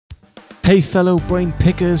Hey fellow brain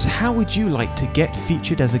pickers, how would you like to get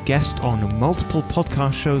featured as a guest on multiple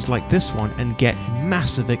podcast shows like this one and get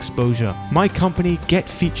massive exposure? My company,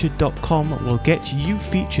 GetFeatured.com, will get you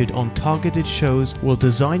featured on targeted shows, will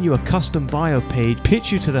design you a custom bio page,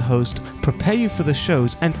 pitch you to the host, prepare you for the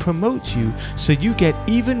shows, and promote you so you get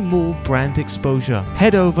even more brand exposure.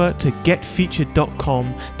 Head over to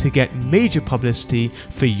GetFeatured.com to get major publicity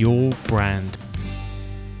for your brand.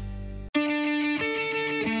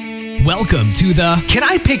 Welcome to the Can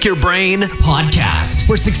I Pick Your Brain podcast,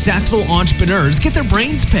 where successful entrepreneurs get their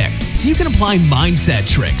brains picked so you can apply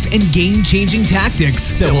mindset tricks and game-changing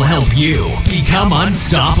tactics that will help you become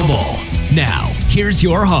unstoppable. Now, here's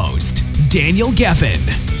your host, Daniel Geffen.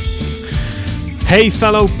 Hey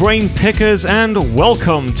fellow brain pickers, and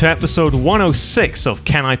welcome to episode 106 of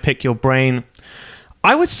Can I Pick Your Brain?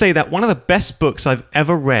 I would say that one of the best books I've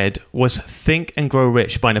ever read was Think and Grow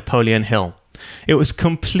Rich by Napoleon Hill. It was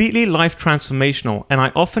completely life transformational, and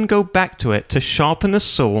I often go back to it to sharpen the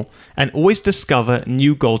saw and always discover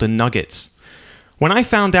new golden nuggets. When I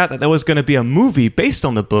found out that there was going to be a movie based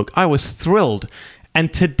on the book, I was thrilled.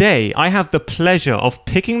 And today I have the pleasure of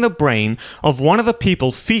picking the brain of one of the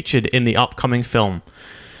people featured in the upcoming film.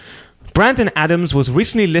 Brandon Adams was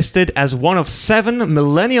recently listed as one of 7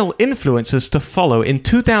 millennial influencers to follow in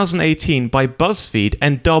 2018 by BuzzFeed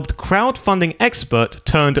and dubbed crowdfunding expert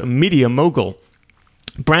turned media mogul.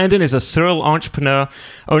 Brandon is a serial entrepreneur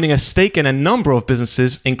owning a stake in a number of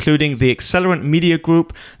businesses, including the Accelerant Media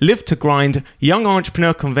Group, Live to Grind, Young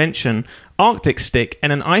Entrepreneur Convention, Arctic Stick,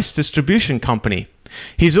 and an ice distribution company.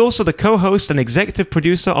 He's also the co-host and executive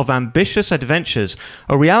producer of Ambitious Adventures,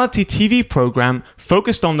 a reality TV program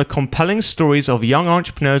focused on the compelling stories of young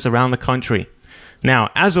entrepreneurs around the country. Now,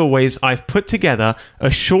 as always, I've put together a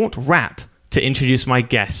short rap to introduce my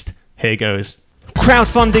guest. Here goes.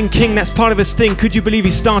 Crowdfunding king, that's part of his thing. Could you believe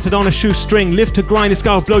he started on a shoestring? Live to grind, this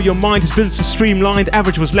guy will blow your mind. His business is streamlined,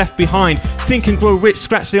 average was left behind. Think and grow rich,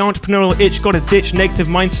 scratch the entrepreneurial itch. Gotta ditch negative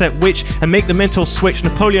mindset witch and make the mental switch.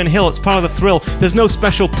 Napoleon Hill, it's part of the thrill. There's no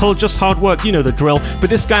special pill, just hard work, you know the drill. But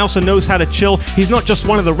this guy also knows how to chill. He's not just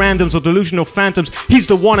one of the randoms or delusional phantoms. He's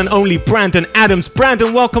the one and only Brandon Adams.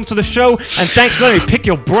 Brandon, welcome to the show, and thanks for letting me pick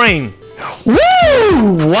your brain. Woo!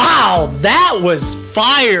 Wow, that was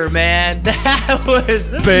fire, man. That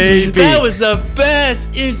was the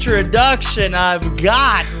best introduction I've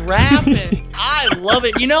got. Rapping, I love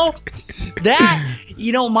it.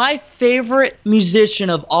 My favorite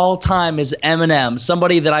musician of all time is Eminem,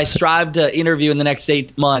 somebody that I strive to interview in the next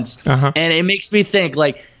 8 months. And it makes me think,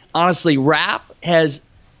 like, honestly, rap has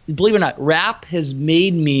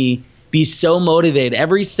made me be so motivated.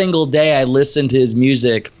 Every single day I listen to his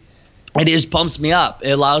music. It just pumps me up. It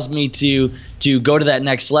allows me to go to that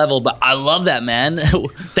next level. But I love that, man.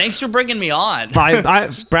 Thanks for bringing me on.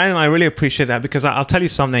 Brandon, I really appreciate that, because I'll tell you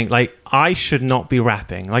something. Like, I should not be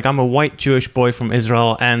rapping. Like, I'm a white Jewish boy from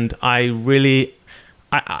Israel, and I'll be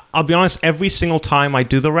honest. Every single time I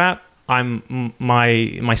do the rap,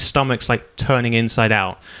 my stomach's like turning inside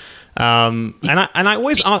out. And I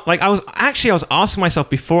always I was asking myself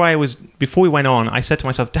before we went on. I said to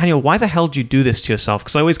myself, Daniel, why the hell do you do this to yourself?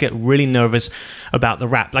 Because I always get really nervous about the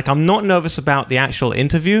rap. Like, I'm not nervous about the actual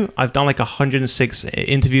interview. I've done like 106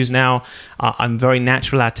 interviews now. I'm very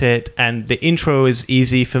natural at it, and the intro is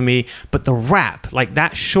easy for me. But the rap, like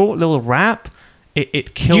that short little rap,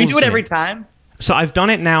 it kills me. You do it every time? So I've done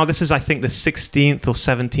it now. This is, I think, the 16th or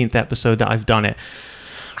 17th episode that I've done it.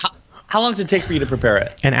 How long does it take for you to prepare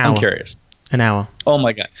it? An hour. I'm curious. An hour. Oh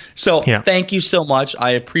my God. So Thank you so much. I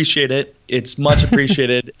appreciate it. It's much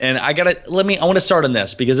appreciated. And I want to start on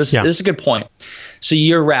this, because this is a good point. So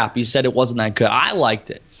your rap, you said it wasn't that good. I liked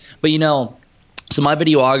it. But so my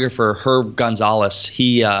videographer, Herb Gonzalez,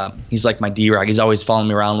 he's like my D-Rag. He's always following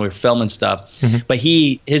me around when we're filming stuff. Mm-hmm. But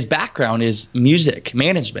his background is music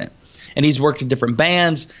management. And he's worked in different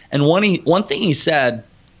bands. And one thing he said,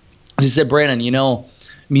 Brandon,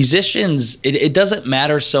 musicians, it doesn't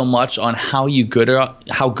matter so much on how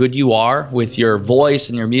good you are with your voice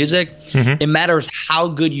and your music. Mm-hmm. It matters how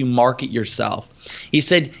good you market yourself. He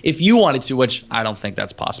said, if you wanted to, which I don't think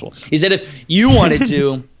that's possible. He said, if you wanted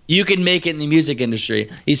to, you can make it in the music industry.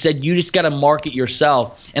 He said, you just got to market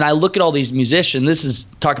yourself. And I look at all these musicians. This is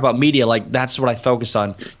talk about media. Like, that's what I focus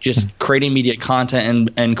on, just creating media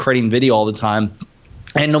content and creating video all the time.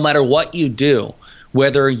 And no matter what you do,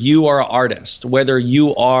 whether you are an artist, whether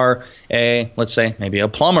you are let's say maybe a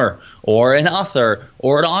plumber or an author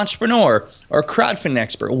or an entrepreneur or a crowdfunding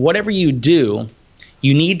expert, whatever you do,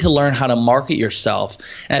 you need to learn how to market yourself.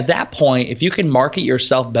 And at that point, if you can market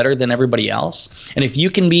yourself better than everybody else, and if you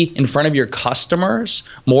can be in front of your customers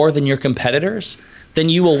more than your competitors, then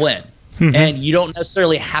you will win. And you don't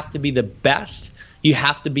necessarily have to be the best. You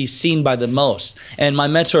have to be seen by the most. And my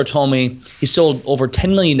mentor told me he sold over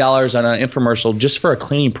 $10 million on an infomercial just for a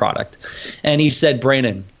cleaning product. And he said,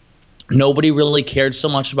 Brandon, nobody really cared so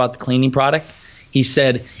much about the cleaning product. He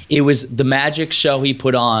said it was the magic show he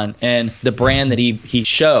put on and the brand that he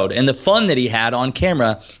showed and the fun that he had on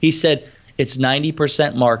camera. He said it's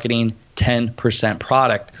 90% marketing, 10%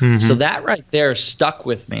 product. So that right there stuck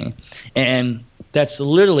with me. And that's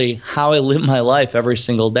literally how I live my life every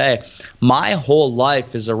single day. My whole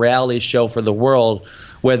life is a reality show for the world,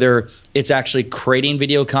 whether it's actually creating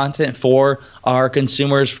video content for our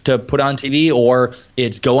consumers to put on TV, or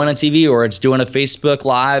it's going on TV, or it's doing a Facebook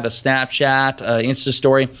Live, a Snapchat, Insta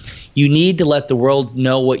story. You need to let the world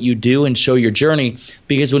know what you do and show your journey,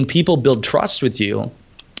 because when people build trust with you,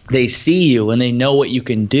 they see you and they know what you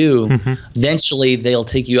can do. Eventually, they'll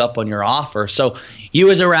take you up on your offer. So you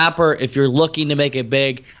as a rapper, if you're looking to make it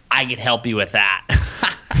big, I can help you with that.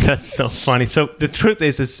 That's so funny. So the truth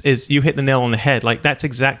is you hit the nail on the head. Like, that's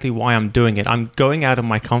exactly why I'm doing it. I'm going out of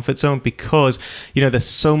my comfort zone because, there's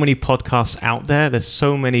so many podcasts out there. There's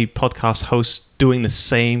so many podcast hosts doing the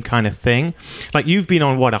same kind of thing. Like, you've been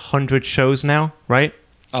on, 100 shows now, right?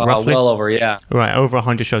 Well over, yeah. Right, over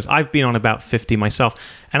 100 shows. I've been on about 50 myself.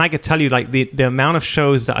 And I could tell you, like, the amount of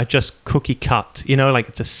shows that are just cookie cut, like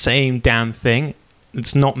it's the same damn thing.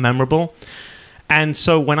 It's not memorable. And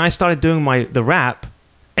so when I started doing the rap,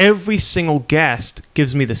 every single guest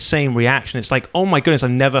gives me the same reaction. It's like, oh my goodness,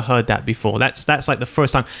 I've never heard that before. That's like the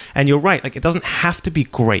first time. And you're right, like, it doesn't have to be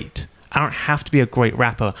great. I don't have to be a great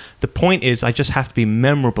rapper. The point is, I just have to be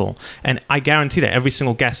memorable. And I guarantee that every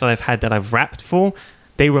single guest that I've had that I've rapped for,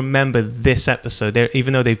 they remember this episode.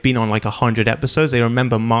 Even though they've been on like 100 episodes, they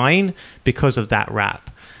remember mine because of that rap.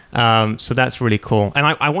 So that's really cool. And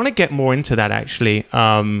I want to get more into that, actually.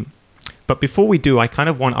 But before we do, I kind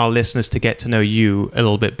of want our listeners to get to know you a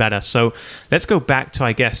little bit better. So let's go back to,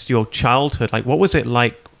 I guess, your childhood. Like, what was it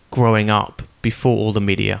like growing up before all the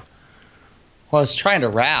media? Well, I was trying to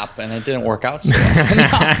rap, and it didn't work out so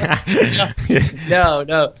well.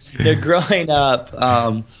 No. Growing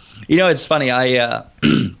up, it's funny.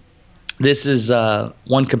 This is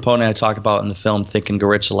one component I talk about in the film, Think and Grow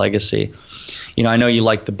Rich: A Legacy. I know you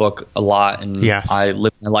like the book a lot, and yes. I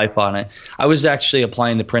lived my life on it. I was actually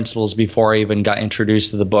applying the principles before I even got introduced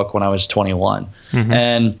to the book when I was 21.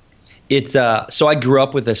 And so I grew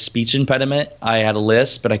up with a speech impediment. I had a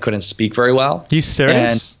lisp, but I couldn't speak very well. You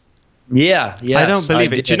serious? Yeah. I don't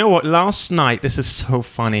believe it. Do you know what? Last night, this is so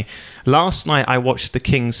funny. Last night, I watched the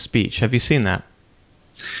King's speech. Have you seen that?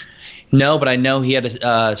 No, but I know he had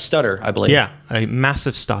a stutter, I believe. Yeah, a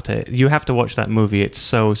massive stutter. You have to watch that movie. It's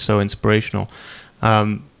so inspirational.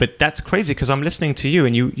 But that's crazy because I'm listening to you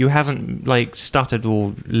and you haven't like stuttered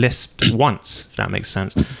or lisped once, if that makes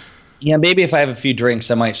sense. Yeah, maybe if I have a few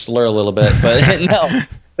drinks, I might slur a little bit.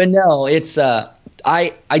 But no, it's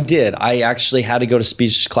I did. I actually had to go to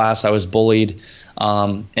speech class. I was bullied.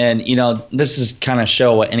 And, this is kind of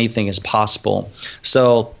show what anything is possible.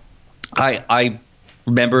 So I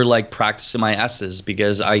remember like practicing my S's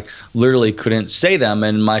because I literally couldn't say them,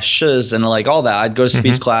 and my sh's and like all that. I'd go to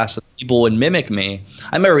speech class and people would mimic me.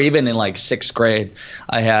 I remember even in like 6th grade,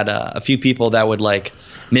 I had a few people that would like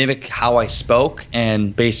mimic how I spoke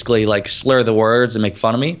and basically like slur the words and make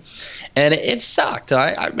fun of me. And it sucked.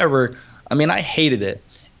 I remember, I hated it.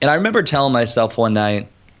 And I remember telling myself one night,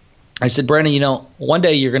 I said, Brandon, one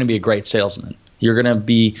day you're going to be a great salesman. You're going to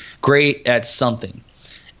be great at something.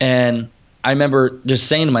 And I remember just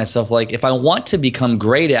saying to myself, like, if I want to become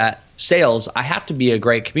great at sales, I have to be a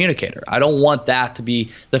great communicator. I don't want that to be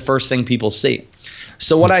the first thing people see.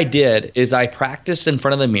 So what I did is I practiced in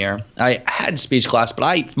front of the mirror. I had speech class, but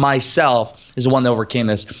I myself is the one that overcame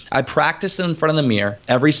this. I practiced in front of the mirror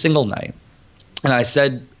every single night. And I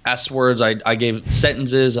said S words. I gave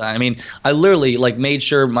sentences. I literally like made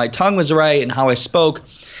sure my tongue was right and how I spoke.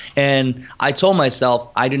 And I told myself,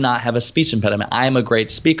 I do not have a speech impediment. I am a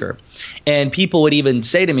great speaker. And people would even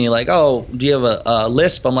say to me like, oh, do you have a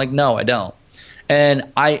lisp? I'm like, no, I don't.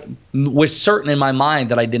 And I was certain in my mind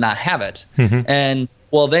that I did not have it. And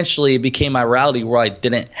eventually it became my reality where I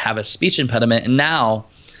didn't have a speech impediment. And now,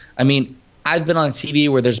 I've been on TV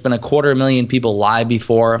where there's been 250,000 people live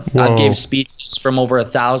before. Whoa. I've gave speeches from over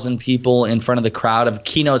 1,000 people in front of the crowd. I've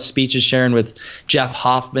keynote speeches sharing with Jeff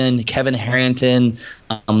Hoffman, Kevin Harrington,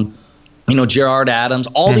 Gerard Adams,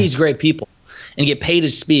 all these great people, and get paid to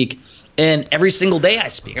speak. And every single day I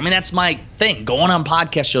speak. That's my thing. Going on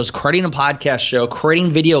podcast shows, creating a podcast show,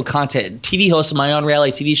 creating video content, TV host of my own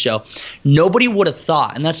reality TV show. Nobody would have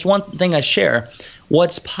thought, and that's one thing I share,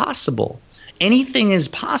 what's possible. anything is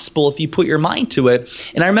possible if you put your mind to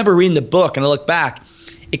it. And I remember reading the book, and I look back,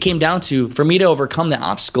 it came down to, for me to overcome the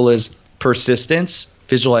obstacle is persistence,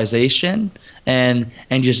 visualization, and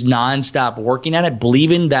just nonstop working at it,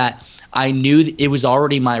 believing that I knew it was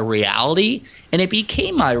already my reality, and it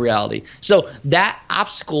became my reality. So that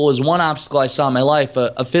obstacle is one obstacle I saw in my life,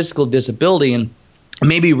 a physical disability, and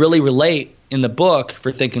maybe really relate in the book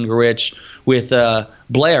for Think and Grow Rich with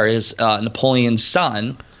Blair, is Napoleon's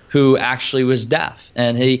son, who actually was deaf.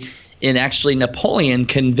 And actually Napoleon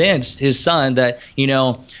convinced his son that,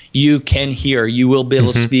 you can hear, you will be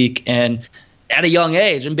able to speak, and at a young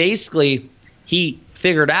age. And basically he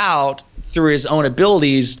figured out through his own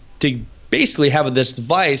abilities to basically have this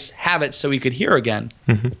device, have it so he could hear again.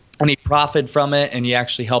 And he profited from it, and he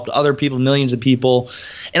actually helped other people, millions of people.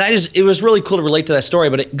 And it was really cool to relate to that story,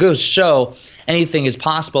 but it goes to show anything is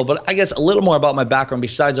possible. But I guess a little more about my background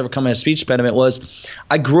besides overcoming a speech impediment was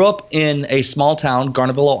I grew up in a small town,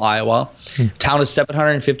 Garnerville, Iowa. Town of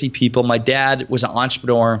 750 people. My dad was an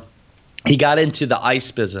entrepreneur. He got into the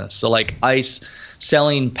ice business. So like ice,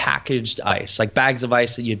 selling packaged ice, like bags of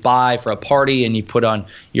ice that you'd buy for a party and you put on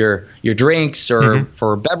your drinks or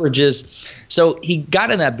for beverages. So he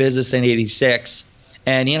got in that business in 86,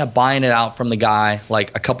 and he ended up buying it out from the guy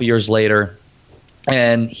like a couple years later.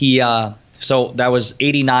 And so that was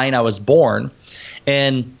 89, I was born,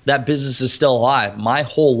 and that business is still alive. My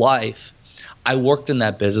whole life, I worked in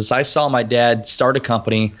that business. I saw my dad start a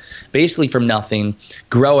company basically from nothing,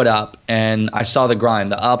 grow it up, and I saw the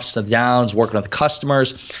grind, the ups, the downs, working with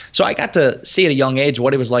customers. So I got to see at a young age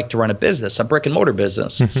what it was like to run a business, a brick and mortar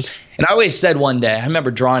business. And I always said one day, I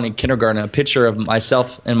remember drawing in kindergarten a picture of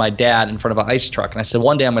myself and my dad in front of an ice truck. And I said,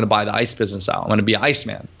 one day I'm going to buy the ice business out. I'm going to be an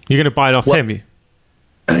Iceman. You're going to buy it off him?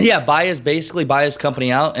 Yeah, buy his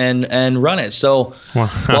company out and run it. So,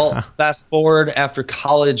 well, fast forward after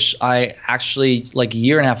college, I actually, like a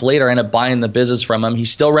year and a half later, I ended up buying the business from him. He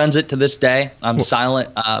still runs it to this day. I'm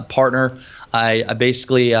silent partner. I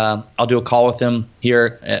basically, I'll do a call with him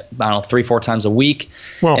here, I don't know, 3-4 times a week.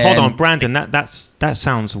 Well, hold on, Brandon, that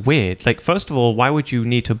sounds weird. Like, first of all, why would you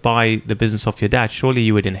need to buy the business off your dad? Surely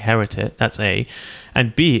you would inherit it. That's A.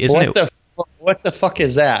 And B, isn't it? What the fuck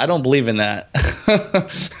is that? I don't believe in that.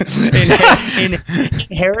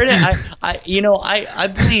 Inherit it? I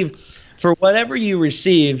believe for whatever you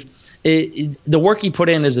receive, the work you put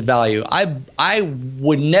in is a value. I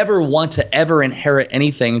would never want to ever inherit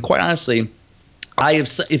anything. And quite honestly, I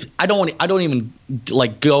don't even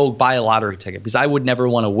like go buy a lottery ticket because I would never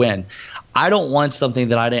want to win. I don't want something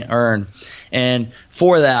that I didn't earn. And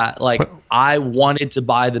for that, like, I wanted to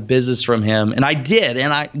buy the business from him, and I did.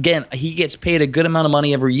 And he gets paid a good amount of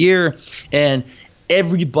money every year, and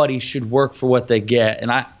everybody should work for what they get.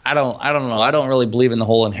 And I don't know. I don't really believe in the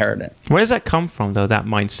whole inheritance. Where does that come from, though, that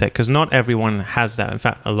mindset? Because not everyone has that. In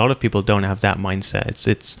fact, a lot of people don't have that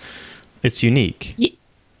mindset. It's unique. Yeah.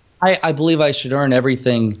 I believe I should earn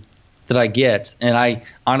everything that I get. And I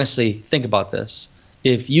honestly think about this.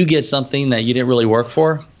 If you get something that you didn't really work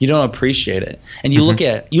for, you don't appreciate it. And you look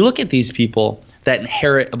at these people that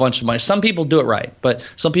inherit a bunch of money. Some people do it right, but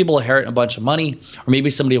some people inherit a bunch of money, or maybe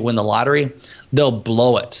somebody will win the lottery. They'll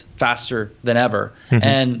blow it faster than ever,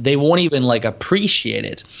 and they won't even like appreciate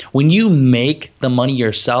it. When you make the money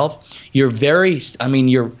yourself, you're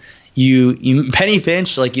you penny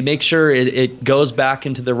pinch, like you make sure it goes back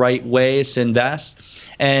into the right ways to invest,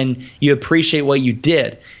 and you appreciate what you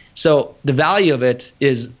did. So the value of it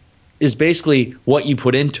is basically what you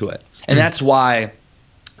put into it. And that's why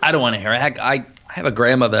I don't want to hear it. I have a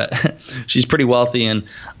grandma that she's pretty wealthy, and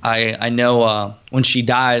I know when she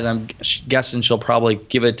dies, I'm guessing she'll probably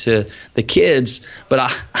give it to the kids.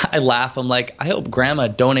 But I laugh. I'm like, I hope grandma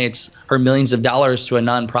donates her millions of dollars to a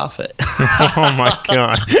nonprofit. Oh, my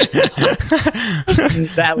God.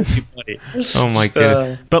 That would be funny. Oh, my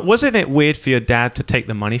goodness. But wasn't it weird for your dad to take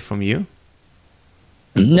the money from you?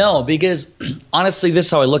 No, because honestly, this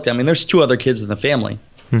is how I looked at it. I mean, there's 2 other kids in the family,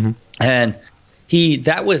 and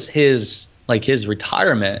that was his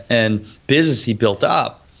retirement and business he built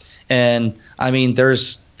up. And I mean,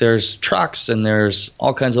 there's trucks and there's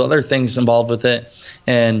all kinds of other things involved with it.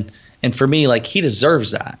 And for me, like, he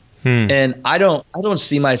deserves that. And I don't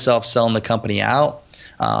see myself selling the company out.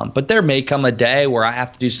 But there may come a day where I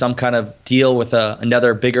have to do some kind of deal with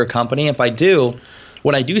another bigger company. If I do,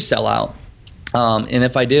 when I do sell out, and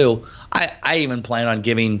if I do, I even plan on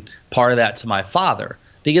giving part of that to my father,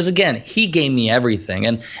 because again, he gave me everything.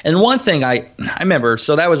 And one thing I remember,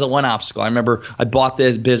 so that was one obstacle. I remember I bought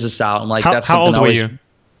this business out. I'm like, that's something. How old were you?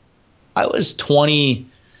 I was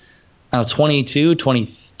 22,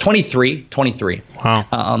 23.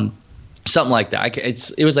 Wow. Something like that.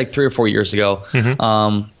 It was like 3 or 4 years ago.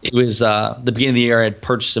 It was the beginning of the year. I had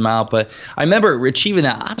purchased them out, but I remember achieving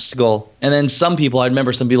that obstacle. And then some people, I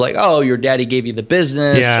remember some people like, "Oh, your daddy gave you the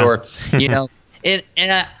business," or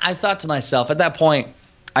And I thought to myself at that point,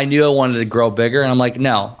 I knew I wanted to grow bigger, and I'm like,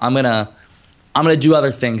 no, I'm gonna do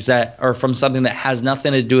other things that are from something that has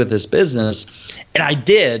nothing to do with this business. And I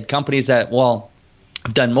did companies that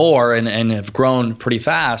have done more and have grown pretty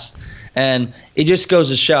fast. And it just goes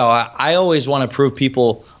to show, I always want to prove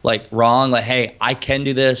people like wrong, like, hey, I can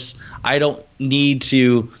do this. I don't need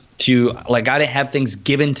to like, I didn't have things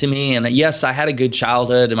given to me. And yes, I had a good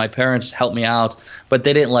childhood and my parents helped me out, but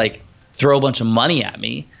they didn't like throw a bunch of money at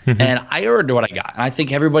me. And I earned what I got. And I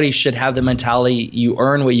think everybody should have the mentality, you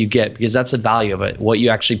earn what you get, because that's the value of it, what you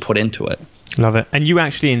actually put into it. Love it. And you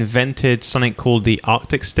actually invented something called the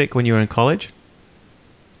Arctic Stick when you were in college?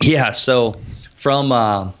 Yeah. So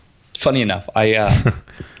from funny enough, I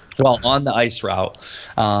on the ice route,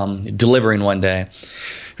 delivering one day.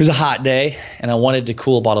 It was a hot day, and I wanted to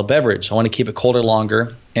cool a bottle of beverage. I wanted to keep it colder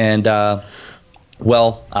longer, and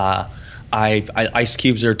ice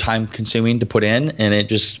cubes are time consuming to put in, and it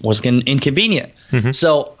just was inconvenient.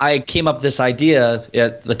 So I came up with this idea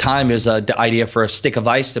at the time. Is the idea for a stick of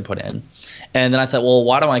ice to put in, and then I thought, well,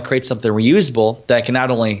 why don't I create something reusable that can not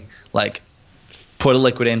only like put a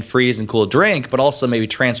liquid in, freeze, and cool a drink, but also maybe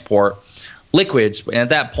transport liquids. And at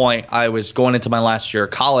that point, I was going into my last year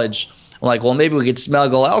of college. I'm like, well, maybe we could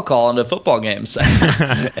smuggle alcohol into football games.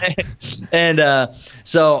 And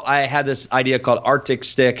so I had this idea called Arctic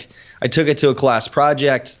Stick. I took it to a class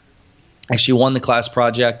project, actually won the class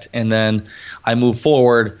project, and then I moved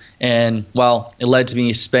forward. And, well, it led to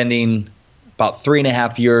me spending about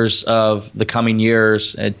 3.5 years of the coming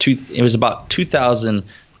years. It was about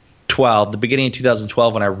 2012, the beginning of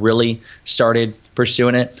 2012, when I really started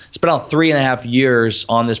pursuing it. Spent about 3.5 years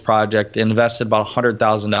on this project, invested about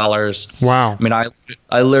 $100,000. Wow. I mean,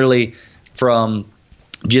 I literally, from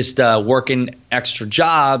just working extra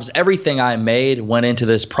jobs, everything I made went into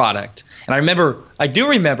this product. And I do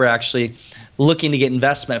remember actually looking to get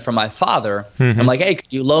investment from my father. I'm like, hey,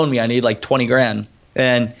 could you loan me? I need like 20 grand.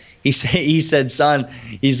 And he said, son,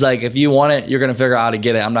 he's like, if you want it, you're going to figure out how to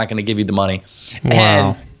get it. I'm not going to give you the money.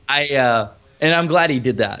 Wow. And I'm glad he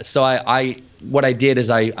did that. So what I did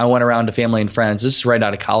is I went around to family and friends. This is right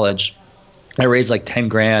out of college. I raised like 10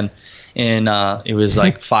 grand in it was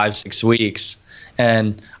like 5-6 weeks.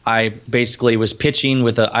 And I basically was pitching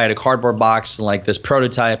I had a cardboard box and like this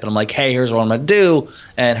prototype, and I'm like, hey, here's what I'm going to do,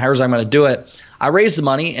 and here's how I'm going to do it. I raised the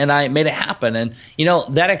money and I made it happen. And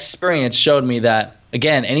that experience showed me that,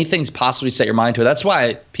 again, anything's possible to set your mind to it. That's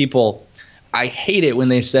why I hate it when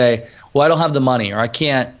they say, well, I don't have the money, or I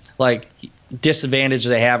can't, like, disadvantage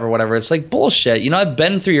they have or whatever. It's like bullshit. I've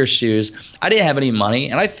been through your shoes. I didn't have any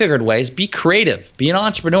money, and I figured ways. Be creative, be an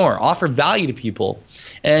entrepreneur, offer value to people.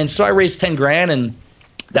 And so I raised 10 grand, and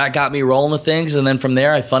that got me rolling with things. And then from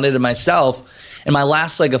there, I funded it myself. And my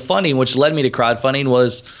last leg of funding, which led me to crowdfunding,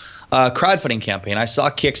 was a crowdfunding campaign. I saw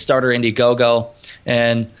Kickstarter, Indiegogo,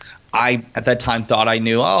 and I at that time thought I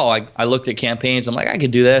knew. I looked at campaigns. I'm like, I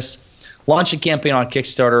could do this. Launched a campaign on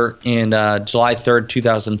Kickstarter in July 3rd,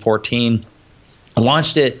 2014. I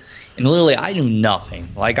launched it, and literally I knew nothing.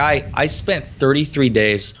 Like I spent 33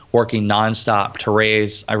 days working nonstop to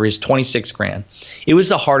I raised 26 grand. It was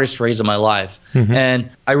the hardest raise of my life. And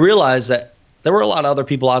I realized that there were a lot of other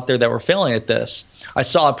people out there that were failing at this. I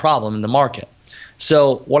saw a problem in the market.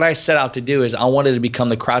 So what I set out to do is I wanted to become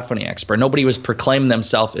the crowdfunding expert. Nobody was proclaiming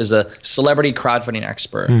themselves as a celebrity crowdfunding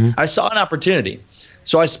expert. I saw an opportunity.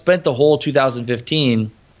 So I spent the whole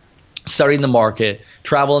 2015 studying the market,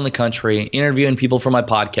 traveling the country, interviewing people for my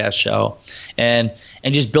podcast show, and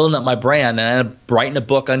just building up my brand. And I'm writing a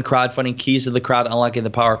book on crowdfunding, Keys to the Crowd, Unlocking the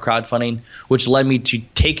Power of Crowdfunding, which led me to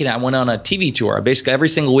taking it. I went on a TV tour. Basically, every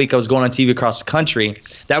single week I was going on TV across the country.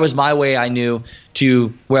 That was my way I knew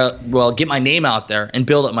to, get my name out there and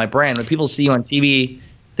build up my brand. When people see you on TV,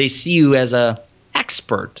 they see you as a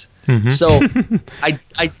expert. So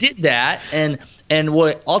I did that, and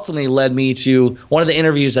what ultimately led me to one of the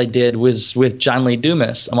interviews I did was with John Lee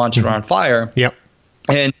Dumas, I'm Entrepreneur on Fire. Yep.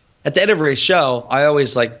 And at the end of every show, I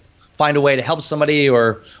always find a way to help somebody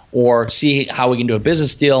or see how we can do a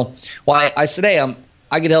business deal. Well, I said, hey,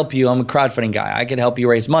 I could help you. I'm a crowdfunding guy. I could help you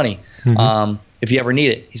raise money if you ever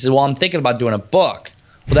need it. He said, well, I'm thinking about doing a book.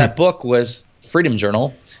 Well, that book was Freedom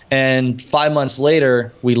Journal. And 5 months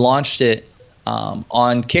later, we launched it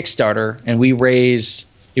on Kickstarter, and we raised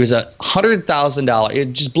It was $100,000.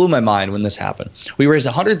 It just blew my mind when this happened. We raised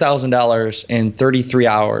 $100,000 in 33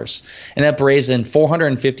 hours and ended up raising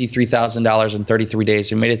 $453,000 in 33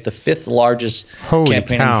 days. We made it the 5th largest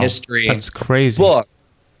campaign in history. That's crazy. Book.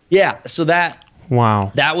 Yeah. So that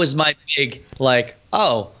was my big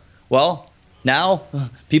now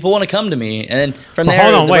people want to come to me, and from there.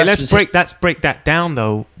 Hold on, wait. Let's break that down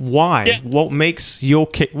though. Why? Yeah. What makes a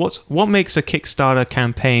Kickstarter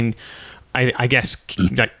campaign? I guess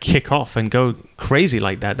like kick off and go crazy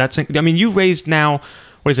like that. You raised now,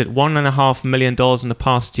 what is it, $1.5 million in the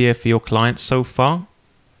past year for your clients so far?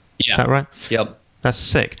 Yeah. Is that right? Yep. That's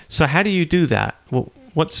sick. So how do you do that?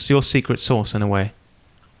 What's your secret sauce in a way?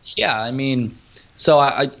 Yeah, so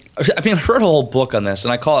I wrote a whole book on this,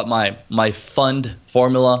 and I call it my FUND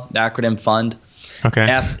formula, the acronym FUND. Okay.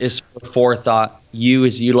 F is for forethought, U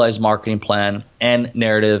is utilize marketing plan, N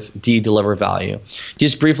narrative, D deliver value.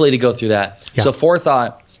 Just briefly to go through that. Yeah. So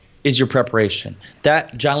forethought is your preparation.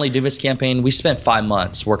 That John Lee Dumas campaign, we spent 5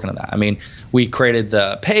 months working on that. We created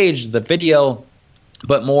the page, the video,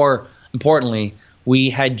 but more importantly,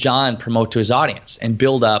 we had John promote to his audience and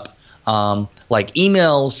build up like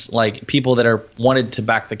emails, like people that wanted to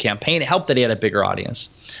back the campaign. It helped that he had a bigger audience.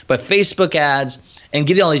 But Facebook ads and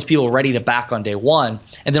getting all these people ready to back on day one.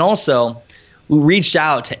 And then also we reached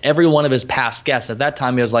out to every one of his past guests. At that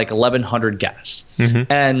time, he was like 1,100 guests. Mm-hmm.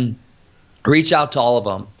 And reached out to all of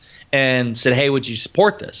them and said, hey, would you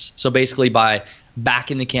support this? So basically by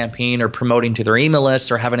backing the campaign or promoting to their email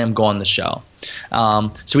list or having him go on the show.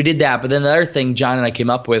 So we did that. But then the other thing John and I came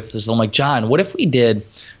up with is I'm like, John, what if we did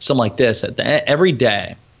something like this? Every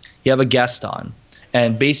day you have a guest on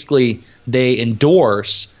and basically they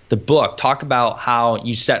endorse the book, talk about how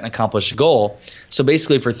you set and accomplish a goal. So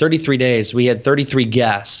basically for 33 days, we had 33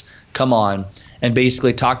 guests come on and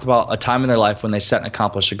basically talked about a time in their life when they set and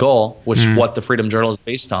accomplished a goal, which is what the Freedom Journal is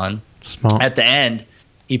based on. Smart. At the end,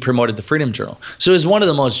 he promoted the Freedom Journal. So it was one of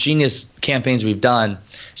the most genius campaigns we've done.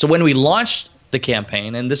 So when we launched the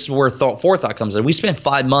campaign, and this is where forethought comes in, we spent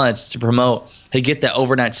 5 months to promote, to get that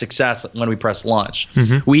overnight success when we pressed launch.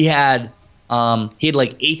 Mm-hmm. We had he had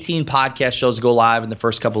like 18 podcast shows go live in the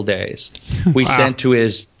first couple of days. We sent to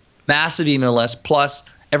his massive email list, plus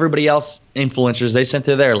everybody else, influencers, they sent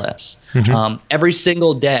to their list. Mm-hmm. Every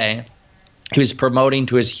single day, he was promoting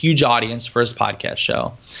to his huge audience for his podcast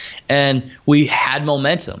show. And we had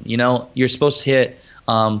momentum. You're supposed to hit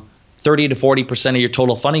 30 to 40% of your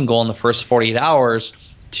total funding goal in the first 48 hours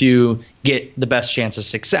to get the best chance of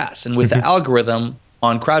success. And with the algorithm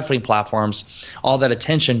on crowdfunding platforms, all that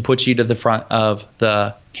attention puts you to the front of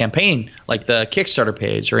the campaign, like the Kickstarter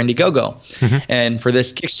page or Indiegogo. Mm-hmm. And for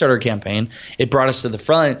this Kickstarter campaign, it brought us to the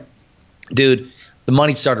front. Dude, the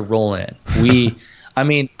money started rolling in.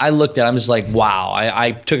 I looked at it, I'm just like, wow.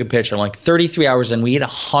 I took a picture. I'm like, 33 hours and we hit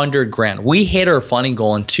 $100,000. We hit our funding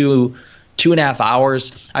goal in 2.5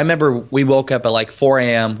 hours. I remember we woke up at like 4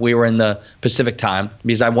 a.m. We were in the Pacific time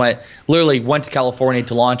because I went to California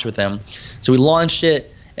to launch with him. So we launched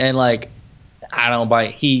it and he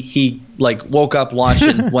woke up, launched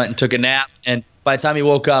it, and went and took a nap. And by the time he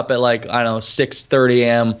woke up at 6:30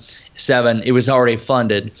 a.m., 7, it was already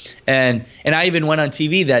funded. And I even went on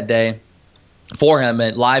TV that day for him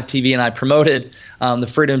at live TV, and I promoted the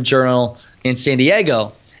Freedom Journal in San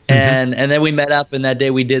Diego. Mm-hmm. And then we met up, and that day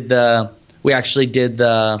we actually did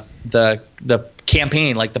the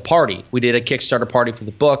campaign, like the party. We did a Kickstarter party for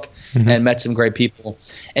the book and met some great people.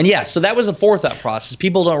 And yeah, so that was a forethought process.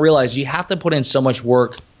 People don't realize you have to put in so much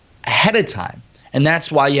work ahead of time. And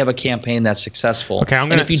that's why you have a campaign that's successful. Okay,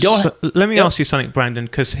 let me ask you something, Brandon,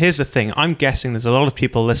 because here's the thing. I'm guessing there's a lot of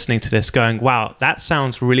people listening to this going, wow, that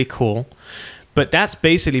sounds really cool. But that's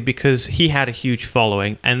basically because he had a huge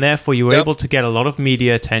following, and therefore you were able to get a lot of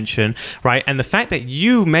media attention, right? And the fact that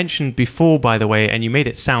you mentioned before, by the way, and you made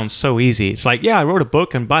it sound so easy. It's like, yeah, I wrote a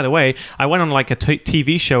book, and by the way, I went on like a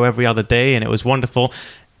TV show every other day, and it was wonderful.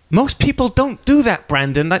 Most people don't do that,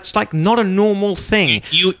 Brandon. That's like not a normal thing.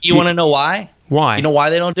 You want to know why? Why? You know why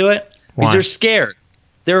they don't do it? Because they're scared.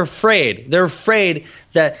 They're afraid. They're afraid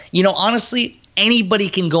that, honestly, anybody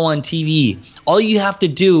can go on TV. All you have to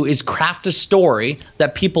do is craft a story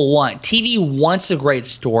that people want. TV wants a great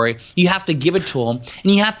story. You have to give it to them,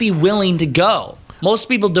 and you have to be willing to go. Most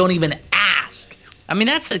people don't even ask.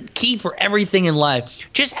 That's the key for everything in life.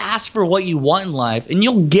 Just ask for what you want in life, and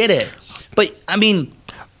you'll get it. But,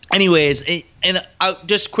 anyways,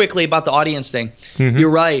 just quickly about the audience thing. Mm-hmm.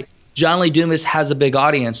 You're right. John Lee Dumas has a big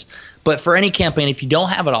audience. But for any campaign, if you don't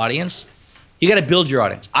have an audience, You got to build your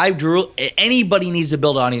audience. Anybody needs to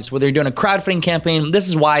build an audience, whether you're doing a crowdfunding campaign. This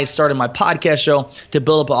is why I started my podcast show, to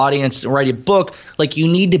build up an audience, to write a book. Like, you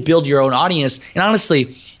need to build your own audience. And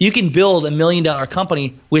honestly, you can build $1 million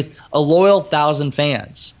company with a loyal 1,000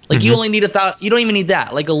 fans. Like, you only need 1,000. You don't even need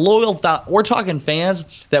that. Like, a loyal 1,000. We're talking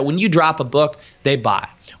fans that when you drop a book, they buy.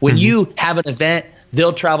 When you have an event,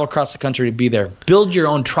 they'll travel across the country to be there. Build your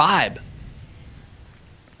own tribe.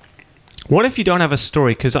 What if you don't have a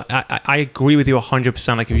story? Because I agree with you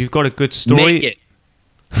 100%. Like, if you've got a good story... Make it.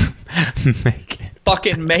 Make it.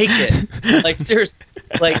 Fucking make it. Like, seriously.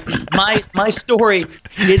 Like, my story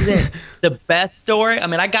isn't the best story. I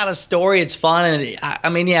mean, I got a story. It's fun. And I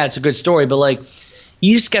mean, yeah, it's a good story. But, like,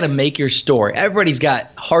 you just got to make your story. Everybody's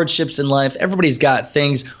got hardships in life. Everybody's got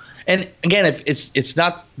things. And, again, if it's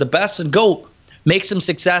not the best, then go make some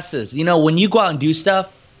successes. You know, when you go out and do stuff,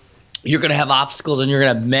 you're going to have obstacles and you're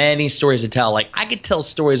going to have many stories to tell. Like, I could tell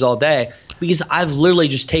stories all day because I've literally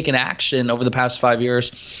just taken action over the past 5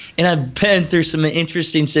 years, and I've been through some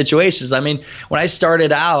interesting situations. I mean, when I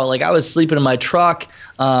started out, like, I was sleeping in my truck.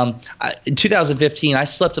 In 2015, I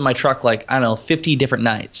slept in my truck, like, I don't know, 50 different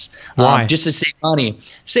nights. Why? Just to save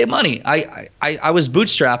money. I was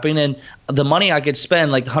bootstrapping, and the money I could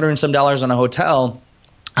spend, like $100 and some on a hotel,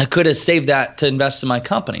 I could have saved that to invest in my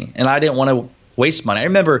company, and I didn't want to waste money. I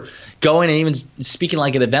remember going and even speaking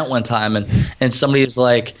like at an event one time, and somebody was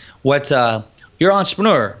like, "What? You're an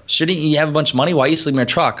entrepreneur. Shouldn't you have a bunch of money? Why are you sleeping in your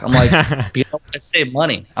truck?" I'm like, "Because I want to save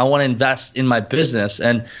money. I want to invest in my business."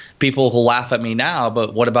 And people will laugh at me now,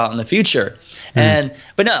 but what about in the future?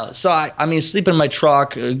 But no. So I mean, sleeping in my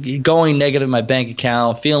truck, going negative in my bank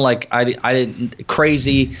account, feeling like I didn't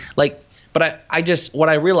crazy. Like, but I just what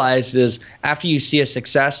I realized is after you see a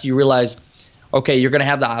success, you realize, okay, you're going to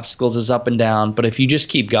have the obstacles, it's up and down, but if you just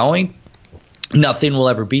keep going, nothing will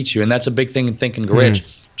ever beat you. And that's a big thing in Think and Grow Rich.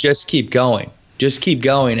 Just keep going. Just keep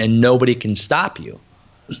going, and nobody can stop you.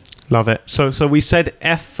 Love it. So we said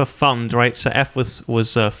F for fund, right? So F was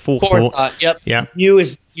forethought. Yep. Yeah. U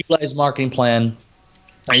is utilize marketing plan.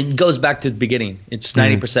 It goes back to the beginning. It's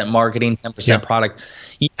 90% marketing, 10% product.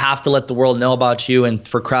 You have to let the world know about you. And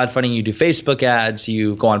for crowdfunding, you do Facebook ads,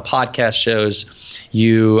 you go on podcast shows,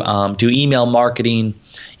 you do email marketing,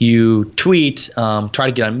 you tweet, try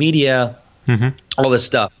to get on media, all this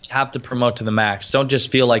stuff. You have to promote to the max. Don't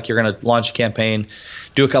just feel like you're going to launch a campaign,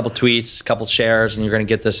 do a couple tweets, a couple shares, and you're going to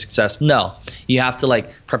get the success. No, you have to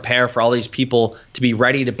like prepare for all these people to be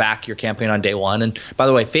ready to back your campaign on day one. And by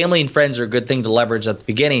the way, family and friends are a good thing to leverage at the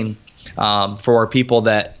beginning for people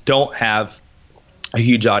that don't have a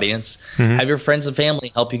huge audience. Have your friends and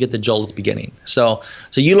family help you get the jolt at the beginning. So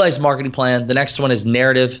utilize marketing plan. The next one is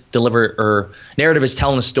narrative. Narrative is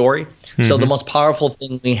telling a story. So the most powerful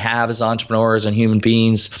thing we have as entrepreneurs and human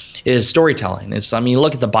beings is storytelling.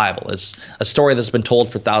 Look at the Bible. It's a story that's been told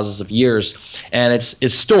for thousands of years, and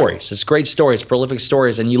it's stories. It's great stories, prolific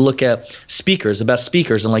stories. And you look at speakers, the best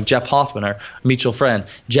speakers, and like Jeff Hoffman, our mutual friend.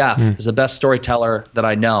 Jeff is the best storyteller that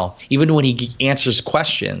I know. Even when he answers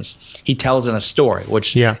questions, he tells in a story,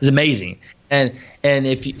 which is amazing. And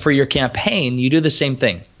if for your campaign, you do the same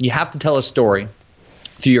thing. You have to tell a story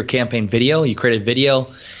through your campaign video. You create a video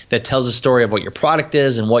that tells a story of what your product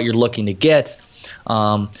is and what you're looking to get,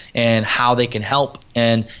 and how they can help.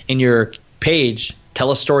 And in your page,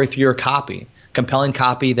 tell a story through your copy, compelling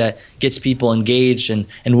copy that gets people engaged and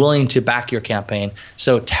willing to back your campaign.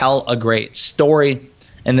 So tell a great story.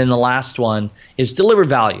 And then the last one is deliver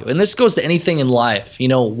value. And this goes to anything in life. You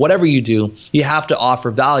know, whatever you do, you have to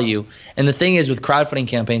offer value. And the thing is with crowdfunding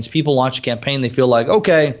campaigns, people launch a campaign, they feel like,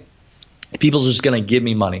 okay, people are just going to give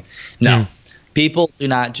me money. No, people do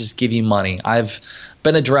not just give you money. I've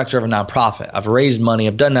been a director of a nonprofit. I've raised money.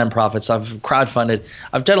 I've done nonprofits. I've crowdfunded.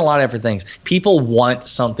 I've done a lot of different things. People want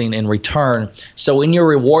something in return. So in your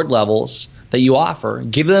reward levels that you offer,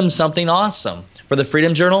 give them something awesome. For the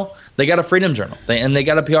Freedom Journal, they got a Freedom Journal, they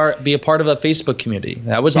got to be a part of a Facebook community.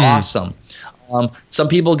 That was awesome. Some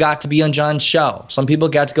people got to be on John's show. Some people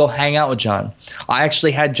got to go hang out with John. I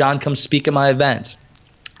actually had John come speak at my event.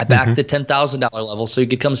 I backed the $10,000 level so he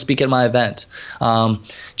could come speak at my event,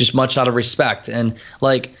 just much out of respect. And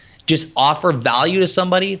like, just offer value to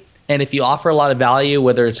somebody. And if you offer a lot of value,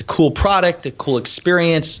 whether it's a cool product, a cool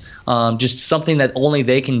experience, just something that only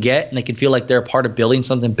they can get and they can feel like they're a part of building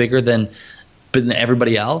something bigger than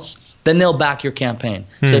everybody else, then they'll back your campaign.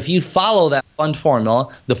 So if you follow that fund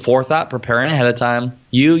formula, the forethought, preparing ahead of time,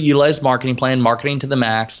 you utilize marketing plan, marketing to the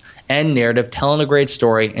max, and narrative, telling a great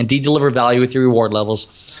story, and deliver value with your reward levels,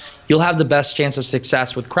 you'll have the best chance of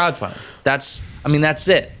success with crowdfunding. That's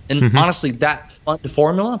it. And honestly, that fund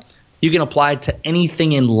formula, you can apply to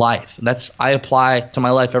anything in life. I apply to my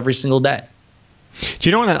life every single day. Do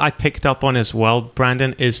you know what I picked up on as well,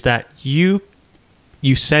 Brandon, is that you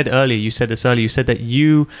said that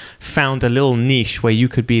you found a little niche where you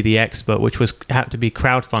could be the expert, which had to be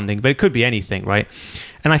crowdfunding, but it could be anything, right?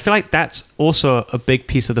 And I feel like that's also a big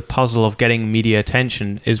piece of the puzzle of getting media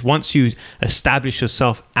attention, is once you establish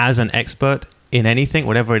yourself as an expert in anything,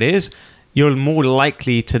 whatever it is, you're more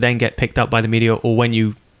likely to then get picked up by the media, or when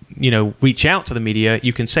you reach out to the media,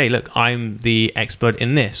 you can say, look, I'm the expert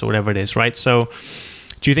in this, or whatever it is, right? So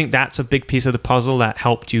do you think that's a big piece of the puzzle that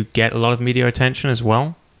helped you get a lot of media attention as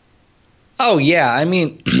well? Oh, yeah. I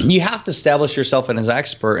mean, you have to establish yourself as an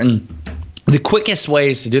expert. And the quickest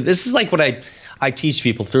ways to do this is like what I teach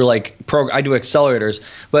people through I do accelerators.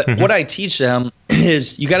 But what I teach them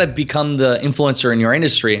is you got to become the influencer in your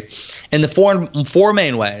industry. And the four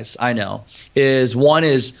main ways I know is, one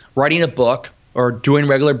is writing a book or doing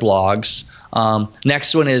regular blogs.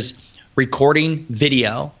 Next one is recording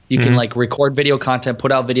video. You can record video content,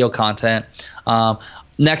 put out video content.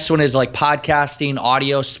 Next one is podcasting,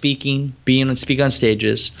 audio, speaking, speak on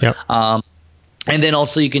stages. Yep. And then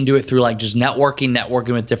also you can do it through just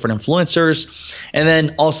networking with different influencers. And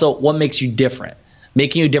then also what makes you different,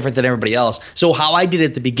 making you different than everybody else. So how I did it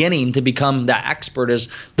at the beginning to become that expert is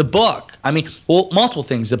the book. I mean, multiple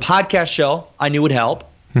things. The podcast show I knew would help.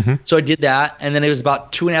 So I did that. And then it was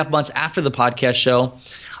about 2.5 months after the podcast show,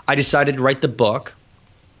 I decided to write the book.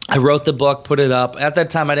 I wrote the book, put it up. At that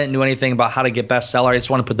time, I didn't know anything about how to get bestseller. I just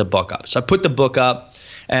want to put the book up. So I put the book up,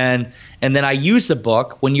 and then I use the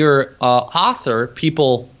book. When you're an author,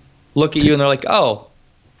 people look at you and they're like, oh,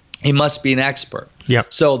 he must be an expert. Yeah.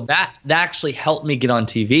 So that actually helped me get on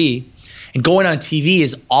TV. And going on TV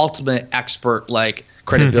is ultimate expert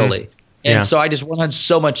credibility. And so I just went on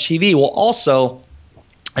so much TV. Well, also,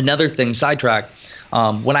 another thing, sidetrack,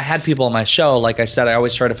 when I had people on my show, like I said, I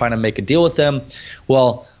always try to make a deal with them.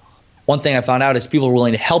 Well, one thing I found out is people are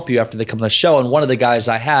willing to help you after they come on the show. And one of the guys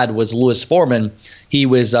I had was Louis Foreman. He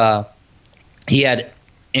had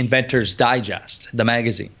Inventor's Digest, the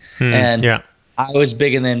magazine. I was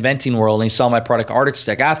big in the inventing world, and he saw my product Arctic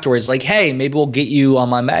Stick afterwards, hey, maybe we'll get you on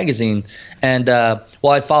my magazine. And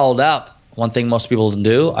I followed up. One thing most people don't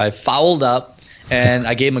do, I followed up, and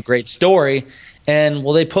I gave him a great story. And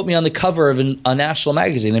they put me on the cover of a national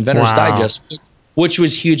magazine, Inventor's Digest, which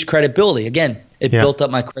was huge credibility. Again, it built up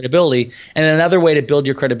my credibility. And another way to build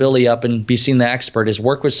your credibility up and be seen the expert is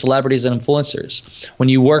work with celebrities and influencers. When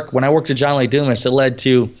I worked with John Lee Dumas, it led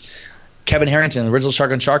to Kevin Harrington, the original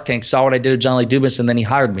Shark on Shark Tank, saw what I did with John Lee Dumas, and then he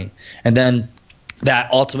hired me. And then that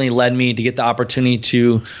ultimately led me to get the opportunity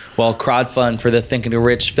to crowdfund for the Think and Grow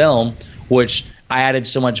Rich film, which I added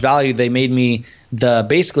so much value. They made me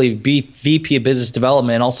basically VP of business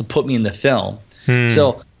development, and also put me in the film.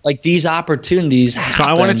 So these opportunities happen. So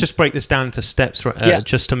I want to just break this down into steps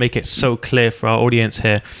just to make it so clear for our audience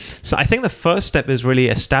here. So I think the first step is really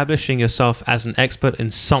establishing yourself as an expert in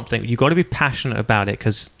something. You got to be passionate about it,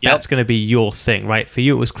 because that's going to be your thing, right? For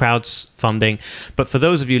you, it was crowdfunding. But for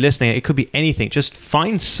those of you listening, it could be anything. Just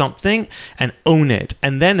find something and own it.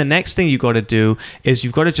 And then the next thing you got to do is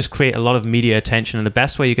you've got to just create a lot of media attention. And the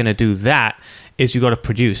best way you're going to do that is you got to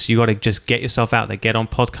produce. You got to just get yourself out there, get on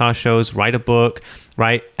podcast shows, write a book,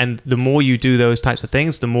 right? And the more you do those types of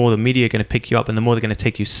things, the more the media are going to pick you up, and the more they're going to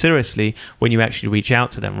take you seriously when you actually reach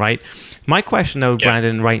out to them, right? My question though,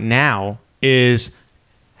 Brandon, right now is,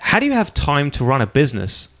 how do you have time to run a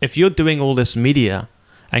business? If you're doing all this media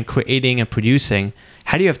and creating and producing,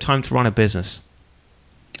 how do you have time to run a business?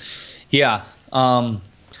 Yeah.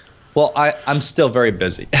 Well, I'm still very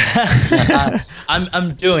busy.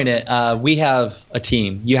 I'm doing it. We have a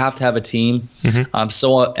team. You have to have a team.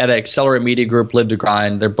 So at Accelerate Media Group, Live to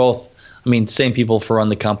Grind, they're both, same people for run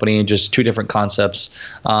the company, just two different concepts.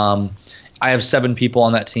 I have 7 people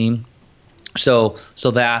on that team. So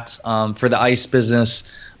that for the ice business,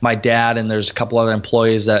 my dad and there's a couple other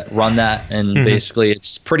employees that run that, and basically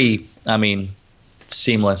it's pretty, it's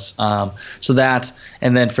seamless. So that,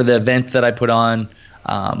 and then for the event that I put on,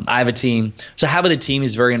 I have a team. So having a team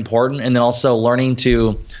is very important, and then also learning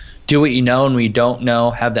to do what you know and what you don't know,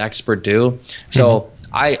 have the expert do. So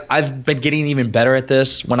I've been getting even better at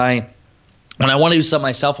this. When I want to do something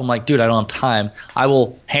myself, I'm like, dude, I don't have time. I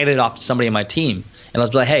will hand it off to somebody in my team, and I'll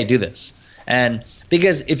be like, hey, do this. And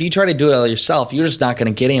because if you try to do it yourself, you're just not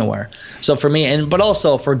going to get anywhere. So for me, but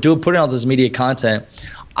also for putting out this media content,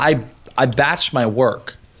 I batch my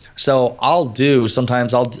work. So I'll do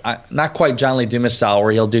sometimes not quite John Lee Dumas style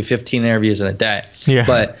where he'll do 15 interviews in a day. Yeah,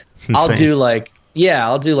 but I'll do like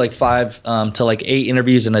 5 to 8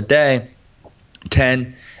 interviews in a day,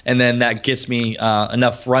 10, and then that gets me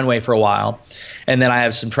enough runway for a while. And then I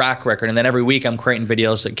have some track record, and then every week I'm creating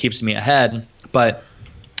videos that keeps me ahead. But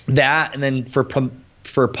that, and then for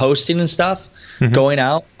posting and stuff, going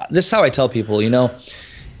out, this is how I tell people, you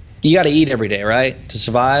got to eat every day, right, to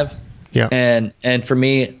survive. Yeah. And for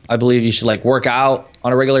me, I believe you should like work out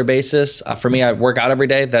on a regular basis. For me, I work out every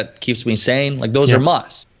day. That keeps me sane. Like those are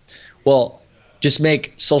musts. Well, just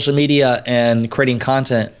make social media and creating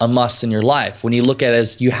content a must in your life. When you look at it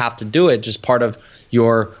as you have to do it, just part of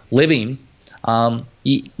your living,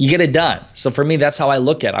 you get it done. So for me, that's how I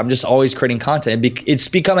look at it. I'm just always creating content. It's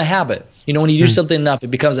become a habit. When you do something enough, it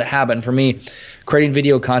becomes a habit. And for me, creating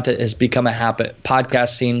video content has become a habit.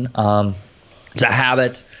 Podcasting, it's a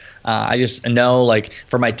habit. I just know, like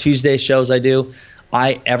for my Tuesday shows I do,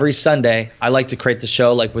 every Sunday I like to create the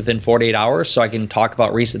show like within 48 hours so I can talk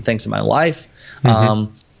about recent things in my life.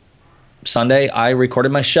 Sunday I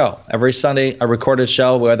recorded my show. Every Sunday I record a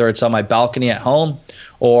show, whether it's on my balcony at home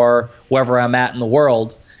or wherever I'm at in the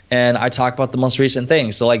world, and I talk about the most recent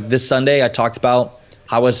things. So like this Sunday I talked about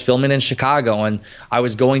I was filming in Chicago and I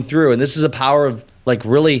was going through, and this is a power of like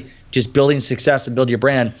really just building success and build your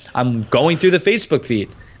brand. I'm going through the Facebook feed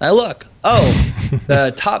and I look,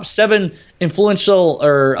 the top 7 influential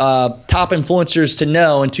or top influencers to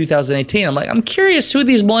know in 2018. I'm like, I'm curious who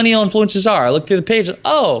these millennial influencers are. I look through the page and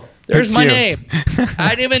there's my name.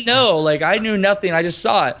 I didn't even know. Like I knew nothing. I just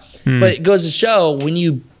saw it. But it goes to show when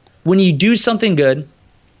you do something good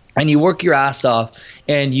and you work your ass off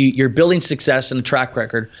and you're building success and a track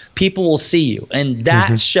record, people will see you. And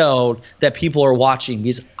that showed that people are watching,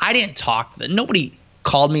 because I didn't talk. Nobody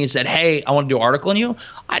called me and said, hey, I want to do an article on you.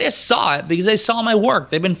 I just saw it because they saw my work.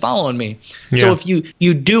 They've been following me. Yeah. So if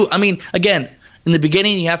you do, I mean, again, in the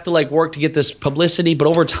beginning, you have to like work to get this publicity, but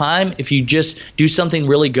over time, if you just do something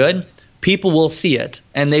really good, people will see it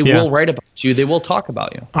and they will write about you. They will talk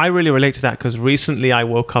about you. I really relate to that because recently I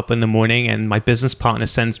woke up in the morning and my business partner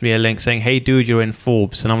sends me a link saying, hey, dude, you're in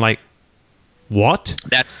Forbes. And I'm like, what?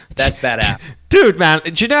 That's badass. Dude, man,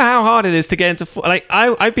 do you know how hard it is to get into Forbes? Like,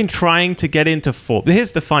 I've been trying to get into Forbes.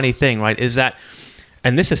 Here's the funny thing, right, is that,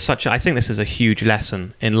 and this is I think this is a huge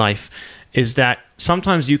lesson in life, is that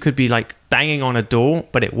sometimes you could be like banging on a door,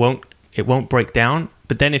 but it won't break down.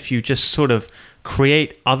 But then if you just sort of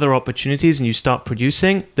create other opportunities and you start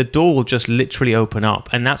producing, the door will just literally open up.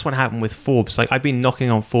 And that's what happened with Forbes. Like I've been knocking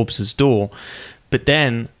on Forbes's door, but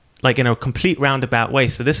then like in a complete roundabout way.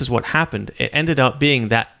 So this is what happened. It ended up being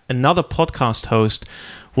that another podcast host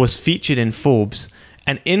was featured in Forbes,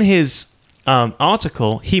 and in his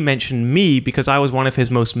article, he mentioned me because I was one of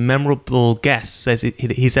his most memorable guests as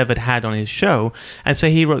he's ever had on his show. And so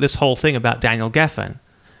he wrote this whole thing about Daniel Geffen. And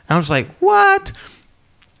I was like, what?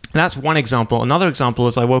 That's one example. Another example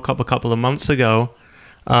is I woke up a couple of months ago.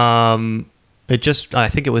 I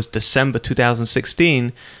think it was December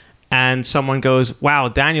 2016. And someone goes, wow,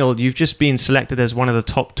 Daniel, you've just been selected as one of the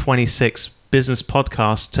top 26 business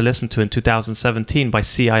podcasts to listen to in 2017 by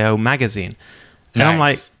CIO Magazine. And I'm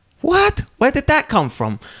like, what? Where did that come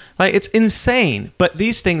from? Like, it's insane. But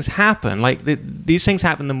these things happen. Like, these things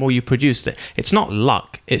happen the more you produce. It's not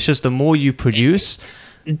luck. It's just the more you produce,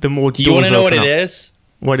 the more doors open up. Do you want to know what it is?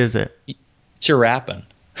 What is it? It's your rapping.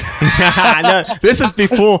 No, this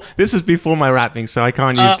is before my rapping, so I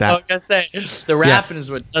can't use that. I was gonna say the rapping is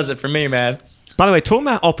what does it for me, man. By the way, talking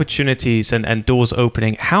about opportunities and doors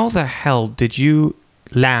opening, how the hell did you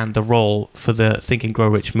land the role for the Think and Grow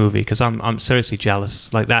Rich movie? Because I'm seriously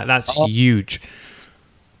jealous. Like that's huge.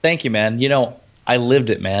 Thank you, man. I lived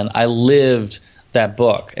it, man. I lived that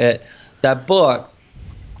book. That book.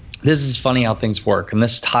 This is funny how things work, and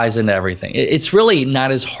this ties into everything. It's really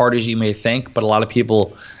not as hard as you may think, but a lot of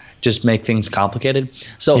people just make things complicated.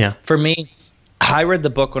 So for me, I read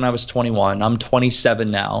the book when I was 21. I'm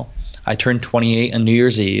 27 now. I turned 28 on New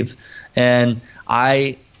Year's Eve, and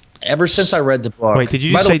ever since I read the book. Wait, did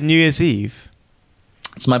you say New Year's Eve?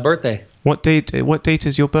 It's my birthday. What date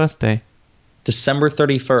is your birthday? December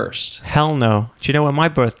 31st. Hell no. Do you know when my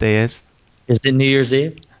birthday is? Is it New Year's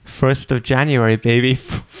Eve? 1st of January, baby.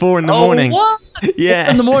 4 in the morning. What? Yeah.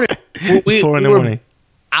 4 in the morning. 4 in the morning.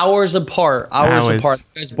 Hours apart. Hours apart.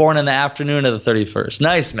 I was born in the afternoon of the 31st.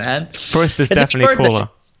 Nice, man. 1st is definitely cooler.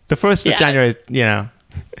 The 1st of January,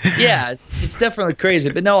 Yeah, it's definitely crazy.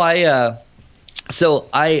 But no, I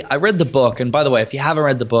read the book. And by the way, if you haven't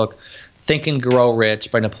read the book, Think and Grow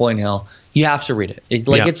Rich by Napoleon Hill, you have to read it.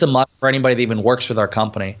 It's a must for anybody that even works with our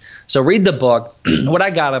company. So read the book. What I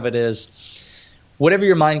got of it is, whatever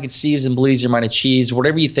your mind conceives and believes your mind achieves,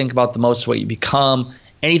 whatever you think about the most, what you become,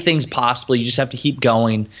 anything's possible. You just have to keep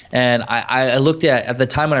going. And I looked at the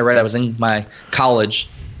time when I read it, I was in my college.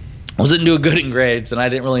 I wasn't doing good in grades, and I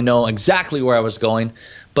didn't really know exactly where I was going.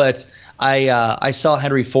 But I saw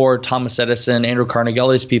Henry Ford, Thomas Edison, Andrew Carnegie, all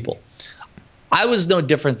these people. I was no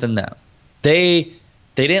different than them. They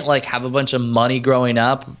didn't like have a bunch of money growing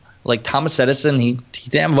up. Like Thomas Edison, he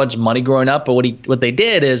didn't have a bunch of money growing up, but what they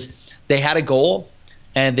did is they had a goal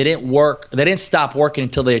and they didn't stop working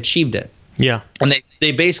until they achieved it. Yeah. And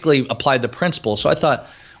they basically applied the principles. So I thought,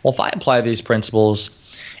 well, if I apply these principles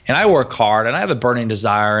and I work hard and I have a burning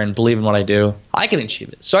desire and believe in what I do, I can achieve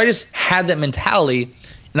it. So I just had that mentality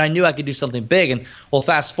and I knew I could do something big. And well,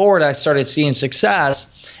 fast forward, I started seeing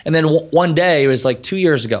success. And then one day, it was like 2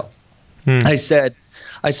 years ago, I said,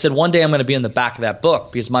 one day I'm going to be in the back of that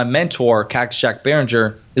book because my mentor, Cactus Jack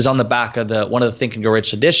Behringer, is on the back of one of the Think and Grow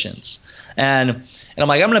Rich editions. And I'm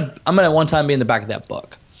like, I'm gonna one time be in the back of that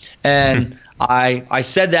book. And I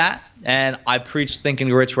said that, and I preached Think and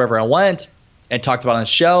Grow Rich wherever I went and talked about it on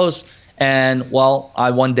shows. And well,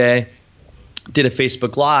 I one day did a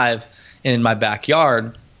Facebook Live in my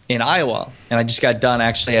backyard in Iowa, and I just got done.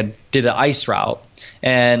 Actually, I did an ice route,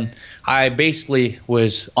 and I basically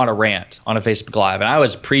was on a rant on a Facebook Live, and I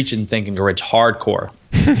was preaching Think and Grow Rich hardcore.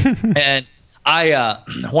 And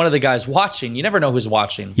one of the guys watching, you never know who's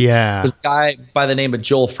watching. Yeah, was a guy by the name of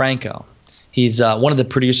Joel Franco. He's one of the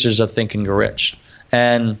producers of Think and Grow Rich.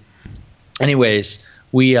 And anyways,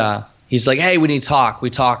 he's like, hey, we need to talk. We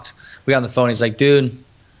talked. We got on the phone. He's like, dude,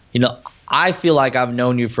 I feel like I've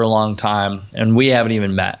known you for a long time, and we haven't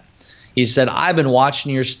even met. He said, I've been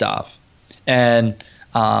watching your stuff, and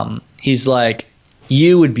he's like,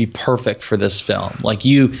 you would be perfect for this film. Like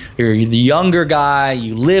you're the younger guy,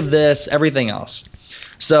 you live this, everything else.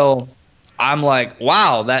 So I'm like,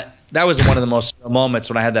 wow, that was one of the most moments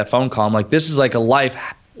when I had that phone call. I'm like, this is like a life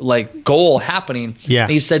goal happening. Yeah.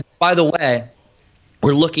 And he said, by the way,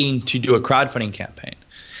 we're looking to do a crowdfunding campaign.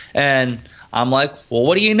 And I'm like, well,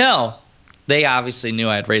 what do you know? They obviously knew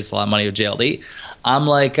I had raised a lot of money with JLD. I'm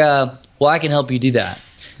like, well, I can help you do that.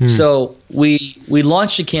 So we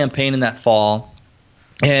launched a campaign in that fall,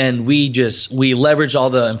 and we leveraged all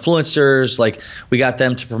the influencers. Like we got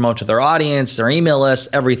them to promote to their audience, their email list,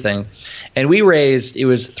 everything. And we raised, it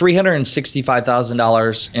was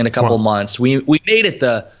 $365,000 in a couple of months. We made it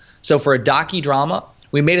so for a docudrama,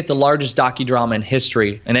 we made it the largest docudrama in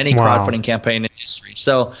history in any crowdfunding campaign in history.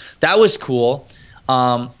 So that was cool.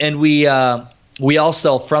 And we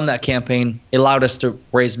also, from that campaign, it allowed us to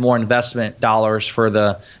raise more investment dollars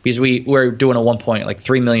because we were doing a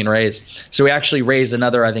 1.3 million raise. So we actually raised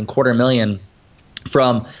another, I think, $250,000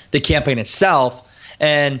 from the campaign itself.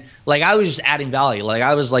 And like, I was just adding value. Like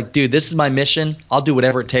I was like, dude, this is my mission. I'll do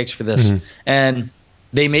whatever it takes for this. And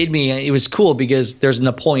they made me, it was cool because there's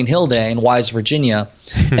Napoleon Hill Day in Wise, Virginia.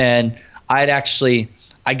 And I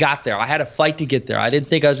got there. I had a fight to get there. I didn't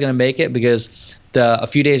think I was going to make it because a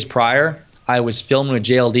few days prior, I was filming with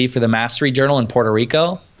JLD for the Mastery Journal in Puerto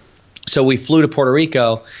Rico. So we flew to Puerto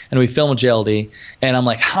Rico and we filmed with JLD. And I'm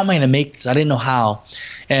like, how am I going to make this? I didn't know how.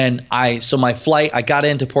 And so my flight, I got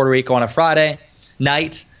into Puerto Rico on a Friday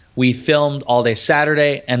night. We filmed all day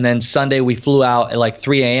Saturday. And then Sunday we flew out at like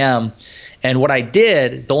 3 a.m. And what I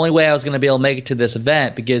did, the only way I was going to be able to make it to this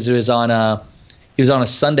event, because it was on a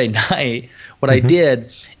Sunday night, what I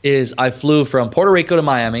did is I flew from Puerto Rico to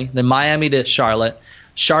Miami, then Miami to Charlotte.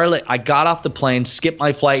 I got off the plane, skipped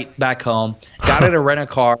my flight back home, got in a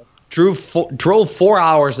rent-a-car, drove 4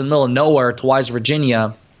 hours in the middle of nowhere to Wise,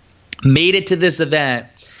 Virginia, made it to this event,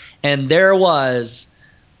 and there was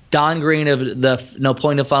Don Green of the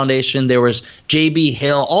Napoleon Hill Foundation. There was J.B.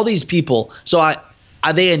 Hill, all these people. So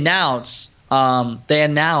they announced that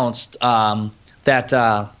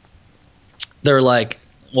they're like,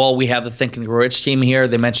 well, we have the Think and Grow Rich team here.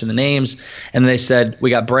 They mentioned the names, and they said we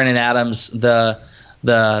got Brandon Adams, the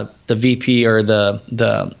VP or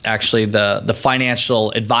the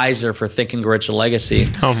financial advisor for Think and Grow Rich Legacy.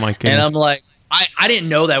 Oh my goodness! And I'm like, I didn't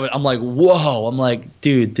know that. I'm like, whoa! I'm like,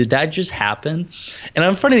 dude, did that just happen? And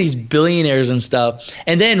I'm in front of these billionaires and stuff.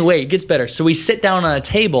 And then wait, it gets better. So we sit down on a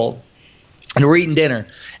table and we're eating dinner,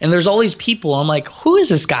 and there's all these people. I'm like, who is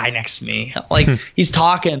this guy next to me? Like he's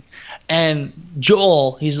talking. And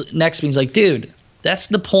Joel, he's next to me. He's like, dude,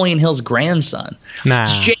 that's Napoleon Hill's grandson. Nah.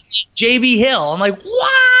 It's J.B. Hill. I'm like,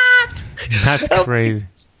 what? That's crazy.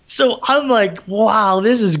 So I'm like, wow,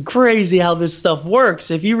 this is crazy how this stuff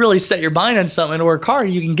works. If you really set your mind on something and work hard,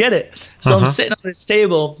 you can get it. So I'm sitting on this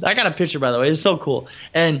table. I got a picture, by the way. It's so cool.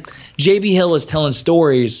 And J.B. Hill was telling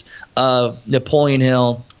stories of Napoleon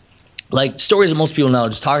Hill, like stories that most people know,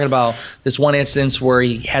 just talking about this one instance where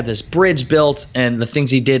he had this bridge built and the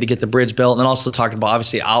things he did to get the bridge built, and then also talking about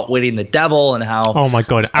obviously outwitting the devil and how. Oh my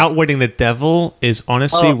God, Outwitting the Devil is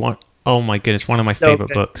honestly one of my favorite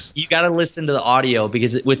books. You got to listen to the audio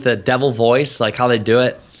because with the devil voice, like how they do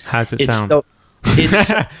it. How's it sound?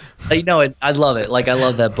 I know it. I love it. Like, I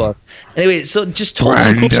love that book. Anyway, so just told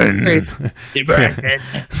some cool stories. Brandon,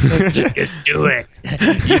 just do it.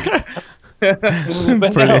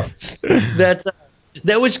 But no,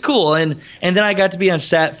 that was cool. And then I got to be on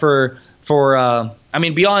set for I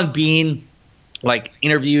mean, beyond being like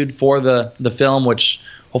interviewed for the film, which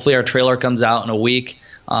hopefully our trailer comes out in a week.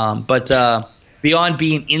 But beyond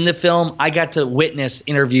being in the film, I got to witness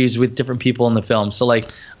interviews with different people in the film. So like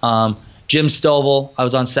Jim Stovall, I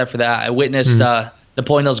was on set for that. I witnessed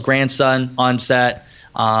Napoleon Hill's grandson on set.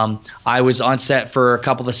 I was on set for a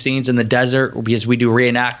couple of the scenes in the desert because we do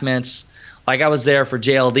reenactments. Like I was there for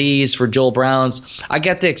JLDs, for Joel Brown's. I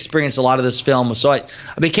got to experience a lot of this film. So I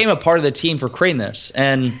became a part of the team for creating this.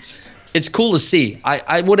 And it's cool to see.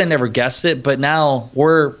 I would have never guessed it, but now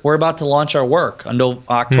we're about to launch our work on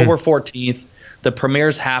October 14th. The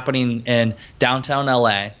premiere's happening in downtown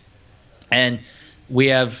LA. And we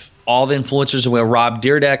have all the influencers. We have Rob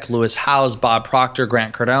Dyrdek, Lewis Howes, Bob Proctor,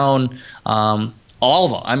 Grant Cardone, all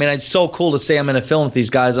of them. I mean, it's so cool to say I'm in a film with these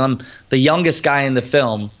guys. I'm the youngest guy in the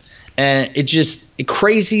film. And it's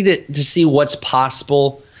crazy to see what's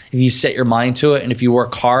possible if you set your mind to it and if you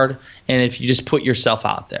work hard and if you just put yourself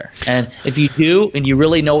out there. And if you do and you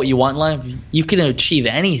really know what you want in life, you can achieve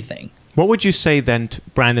anything. What would you say then,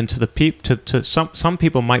 Brandon, to the some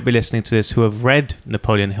people might be listening to this who have read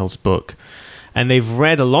Napoleon Hill's book and they've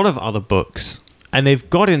read a lot of other books and they've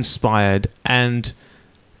got inspired and,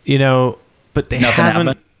 you know, but they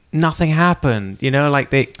nothing happened, you know, like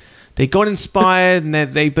they got inspired and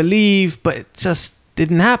they believe, but it just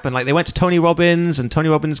didn't happen. Like they went to Tony Robbins and Tony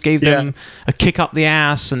Robbins gave them a kick up the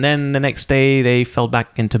ass and then the next day they fell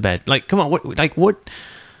back into bed. Like, come on,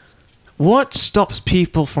 what stops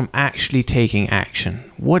people from actually taking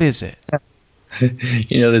action? What is it?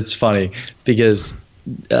 You know, it's funny because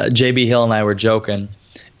JB Hill and I were joking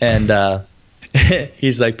and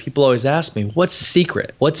he's like, people always ask me, what's the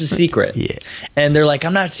secret? What's the secret? Yeah. And they're like,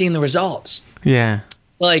 I'm not seeing the results. Yeah.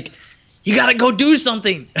 Like, you got to go do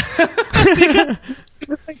something.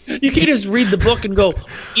 You can't just read the book and go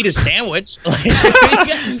eat a sandwich.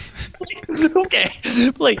 Okay.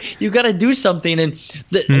 Like, you got to do something. And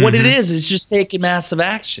what it is just taking massive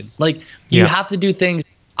action. Like, you have to do things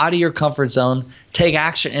out of your comfort zone, take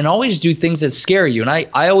action, and always do things that scare you. And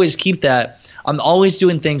I always keep that. I'm always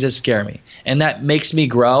doing things that scare me. And that makes me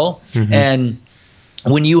grow. And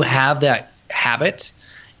when you have that habit,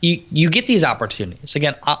 you get these opportunities.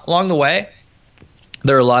 Again, along the way,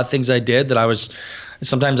 there are a lot of things I did that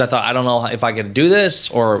sometimes I thought, I don't know if I could do this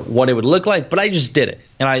or what it would look like, but I just did it.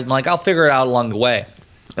 And I'm like, I'll figure it out along the way.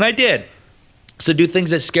 And I did. So do things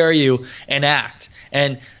that scare you and act.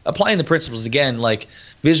 And applying the principles again, like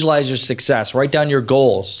visualize your success, write down your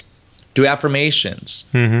goals, do affirmations,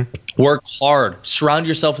 work hard, surround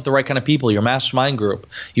yourself with the right kind of people, your mastermind group.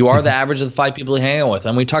 You are the average of the 5 people you hang out with.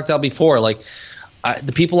 And we talked about before, like,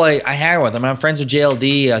 the people I hang with. I mean, I'm friends with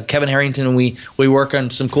JLD, Kevin Harrington, and we work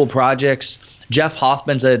on some cool projects. Jeff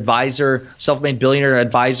Hoffman's an advisor, self-made billionaire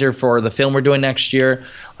advisor for the film we're doing next year.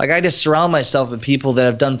 Like, I just surround myself with people that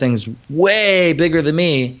have done things way bigger than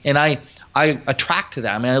me, and I attract to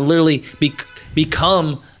that. I mean, I literally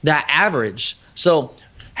become that average. So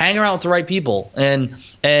hang around with the right people and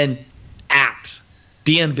act,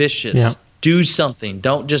 be ambitious. Yeah. Do something.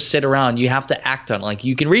 Don't just sit around. You have to act on it. Like,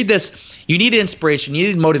 you can read this. You need inspiration. You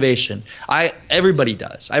need motivation. Everybody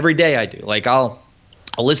does. Every day I do. Like, I'll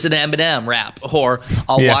listen to Eminem rap, or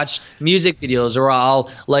I'll watch music videos, or I'll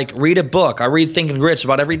like read a book. I read Think and Rich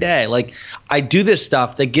about every day. Like, I do this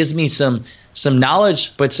stuff that gives me some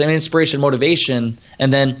knowledge, but some inspiration, motivation,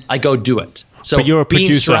 and then I go do it. So but you're a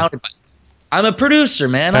producer. I'm a producer,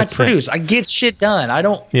 man. I produce. I get shit done.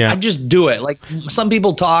 I just do it. Like, some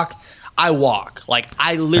people talk. I walk. Like,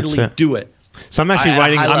 I literally do it. So I'm actually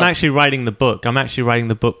writing the book. I'm actually writing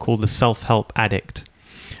the book called The Self-Help Addict.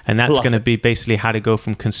 And that's going to be basically how to go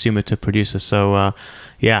from consumer to producer. So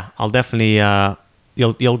I'll definitely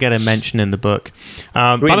you'll get a mention in the book.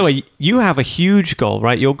 By the way, you have a huge goal,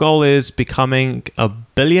 right? Your goal is becoming a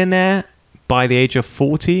billionaire by the age of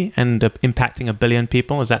 40 and impacting 1 billion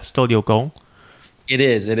people. Is that still your goal? It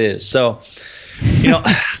is. So, you know,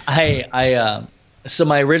 So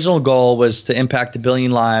my original goal was to impact 1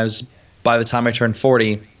 billion lives by the time I turned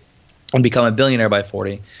 40 and become a billionaire by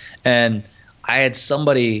 40. And I had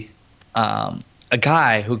somebody, a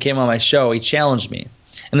guy who came on my show, he challenged me.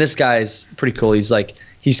 And this guy's pretty cool.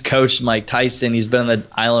 He's coached Mike Tyson. He's been on the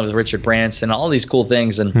island with Richard Branson, all these cool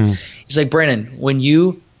things. And he's like, Brandon, when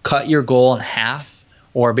you cut your goal in half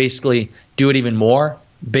or basically do it even more,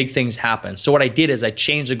 big things happen. So what I did is I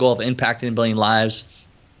changed the goal of impacting 1 billion lives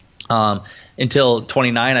until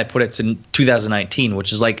 29. I put it to 2019,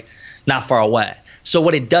 which is like not far away. So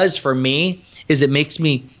what it does for me is it makes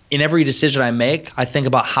me, in every decision I make, I think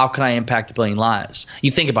about how can I impact 1 billion lives.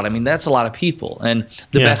 You think about it. I mean, that's a lot of people. And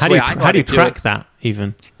the best way I know how do you track that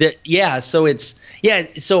even?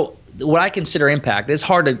 So what I consider impact, it's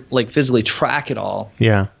hard to like physically track it all.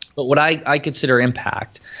 Yeah. But what I consider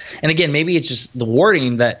impact, and again, maybe it's just the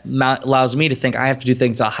wording that allows me to think I have to do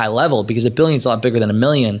things at a high level, because 1 billion is a lot bigger than 1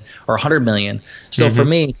 million or 100 million. So for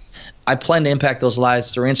me, I plan to impact those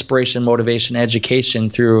lives through inspiration, motivation, education,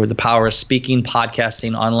 through the power of speaking,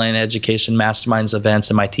 podcasting, online education, masterminds, events,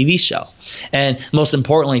 and my TV show. And most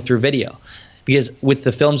importantly, through video. Because with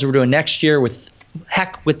the films we're doing next year, with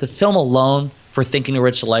the film alone for Thinking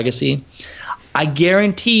Rich Legacy, I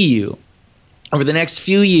guarantee you over the next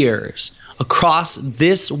few years across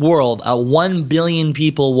this world, 1 billion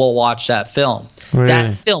people will watch that film.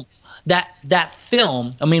 Really? That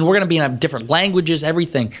film, I mean, we're going to be in different languages,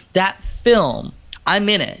 everything. That film, I'm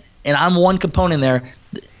in it, and I'm one component there.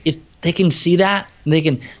 If they can see that, they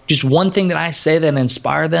can just one thing that I say that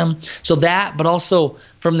inspire them. So that, but also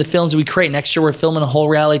from the films we create. Next year, we're filming a whole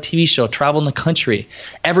reality TV show, traveling the country.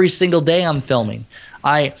 Every single day I'm filming.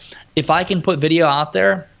 If I can put video out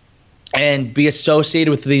there and be associated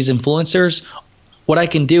with these influencers, what I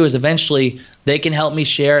can do is eventually they can help me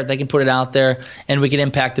share it, they can put it out there, and we can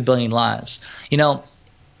impact 1 billion lives. You know,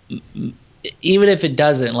 even if it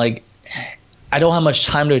doesn't, like, I don't have much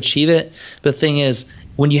time to achieve it. But the thing is,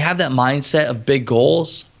 when you have that mindset of big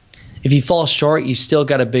goals, if you fall short, you still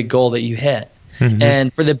got a big goal that you hit.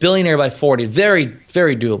 And for the Billionaire by 40, very,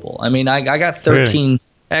 very doable. I mean, I got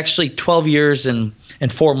 12 years and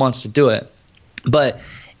 4 months to do it. But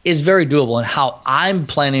it's very doable. And how I'm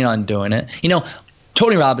planning on doing it, you know,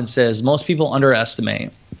 Tony Robbins says most people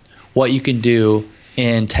underestimate what you can do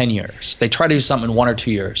in 10 years. They try to do something in 1 or 2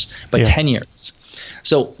 years, but 10 years.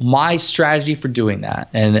 So my strategy for doing that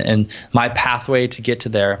and my pathway to get to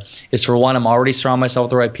there is, for one, I'm already surrounding myself with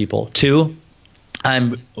the right people. 2,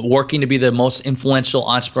 I'm working to be the most influential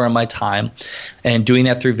entrepreneur in my time, and doing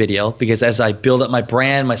that through video, because as I build up my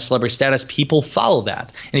brand, my celebrity status, people follow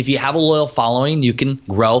that. And if you have a loyal following, you can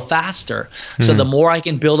grow faster. So the more I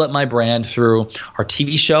can build up my brand through our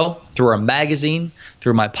TV show, through our magazine,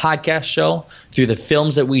 through my podcast show, through the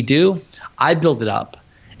films that we do, I build it up.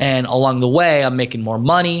 And along the way, I'm making more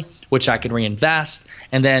money, which I can reinvest.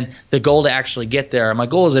 And then the goal to actually get there, my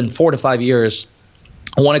goal is in 4 to 5 years,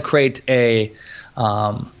 I want to create a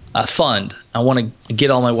fund. I want to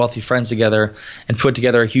get all my wealthy friends together and put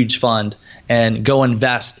together a huge fund and go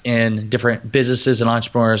invest in different businesses and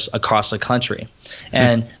entrepreneurs across the country.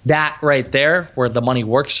 And that right there, where the money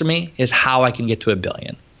works for me, is how I can get to 1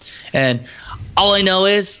 billion. And all I know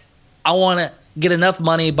is I want to get enough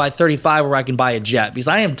money by 35 where I can buy a jet, because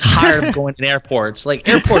I am tired of going to airports. Like,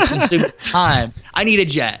 airports consume time. I need a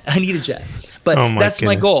jet. But that's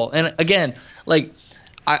my goal. And again, like,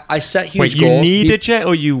 I set huge goals. Wait, you need a jet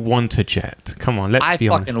or you want a jet? Come on, let's be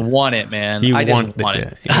honest. I fucking want it, man. I want the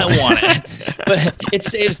jet. I want it. But it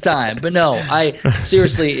saves time. But no,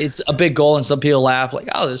 seriously, it's a big goal, and some people laugh like,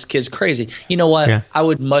 oh, this kid's crazy. You know what? Yeah. I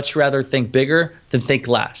would much rather think bigger than think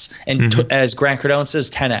less. And as Grant Cardone says,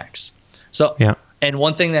 10x. So, and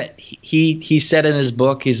one thing that he said in his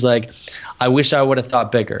book, he's like, I wish I would have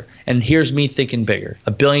thought bigger. And here's me thinking bigger.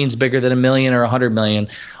 1 billion's bigger than 1 million or 100 million.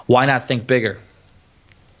 Why not think bigger?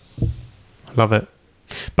 Love it.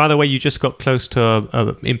 By the way, you just got close to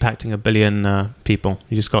impacting 1 billion people.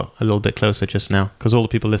 You just got a little bit closer just now, because all the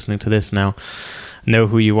people listening to this now know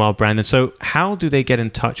who you are, Brandon. So how do they get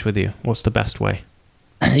in touch with you? What's the best way?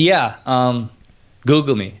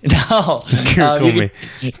 Google me. No. Google me.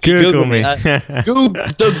 Google me.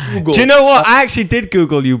 Google. Do you know what? I actually did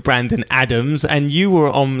Google you, Brandon Adams, and you were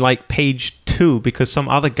on like page 2 because some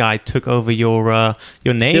other guy took over your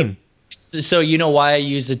name. So you know why I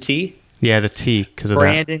use a T? Yeah, the T, because of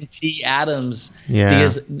Brandon that. T. Adams. Yeah.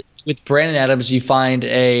 Because with Brandon Adams, you find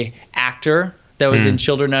a actor that was in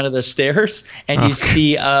Children Under the Stairs, and you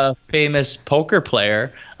see a famous poker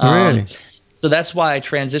player. Really? So that's why I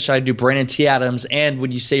transitioned. I do Brandon T. Adams, and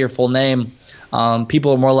when you say your full name,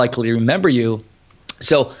 people are more likely to remember you.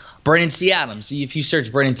 So Brandon T. Adams. If you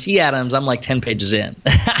search Brandon T. Adams, I'm like 10 pages in.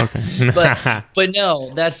 Okay. but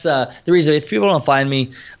no, that's the reason. If people don't find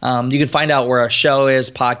me, you can find out where our show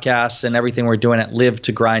is, podcasts, and everything we're doing at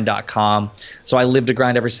live2grind.com. So I live to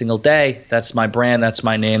grind every single day. That's my brand. That's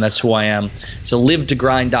my name. That's who I am. So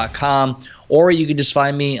live2grind.com. Or you can just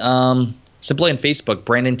find me simply on Facebook,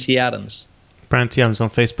 Brandon T. Adams. Brandon T. Adams on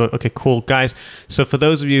Facebook. Okay, cool. Guys, so for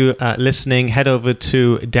those of you listening, head over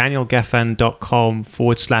to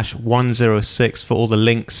danielgeffen.com/106 for all the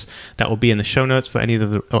links that will be in the show notes for any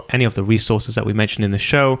of the resources that we mentioned in the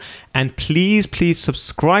show. And please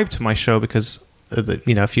subscribe to my show, because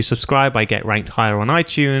if you subscribe, I get ranked higher on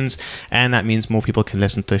iTunes, and that means more people can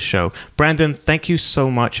listen to the show. Brandon, thank you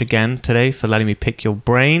so much again today for letting me pick your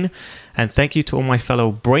brain, and thank you to all my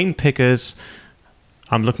fellow brain pickers.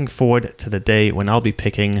 I'm looking forward to the day when I'll be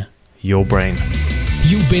picking your brain.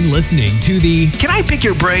 You've been listening to the Can I Pick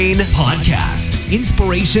Your Brain podcast.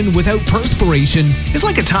 Inspiration without perspiration is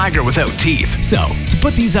like a tiger without teeth. So, to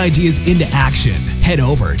put these ideas into action, head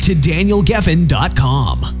over to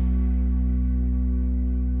danielgeffen.com.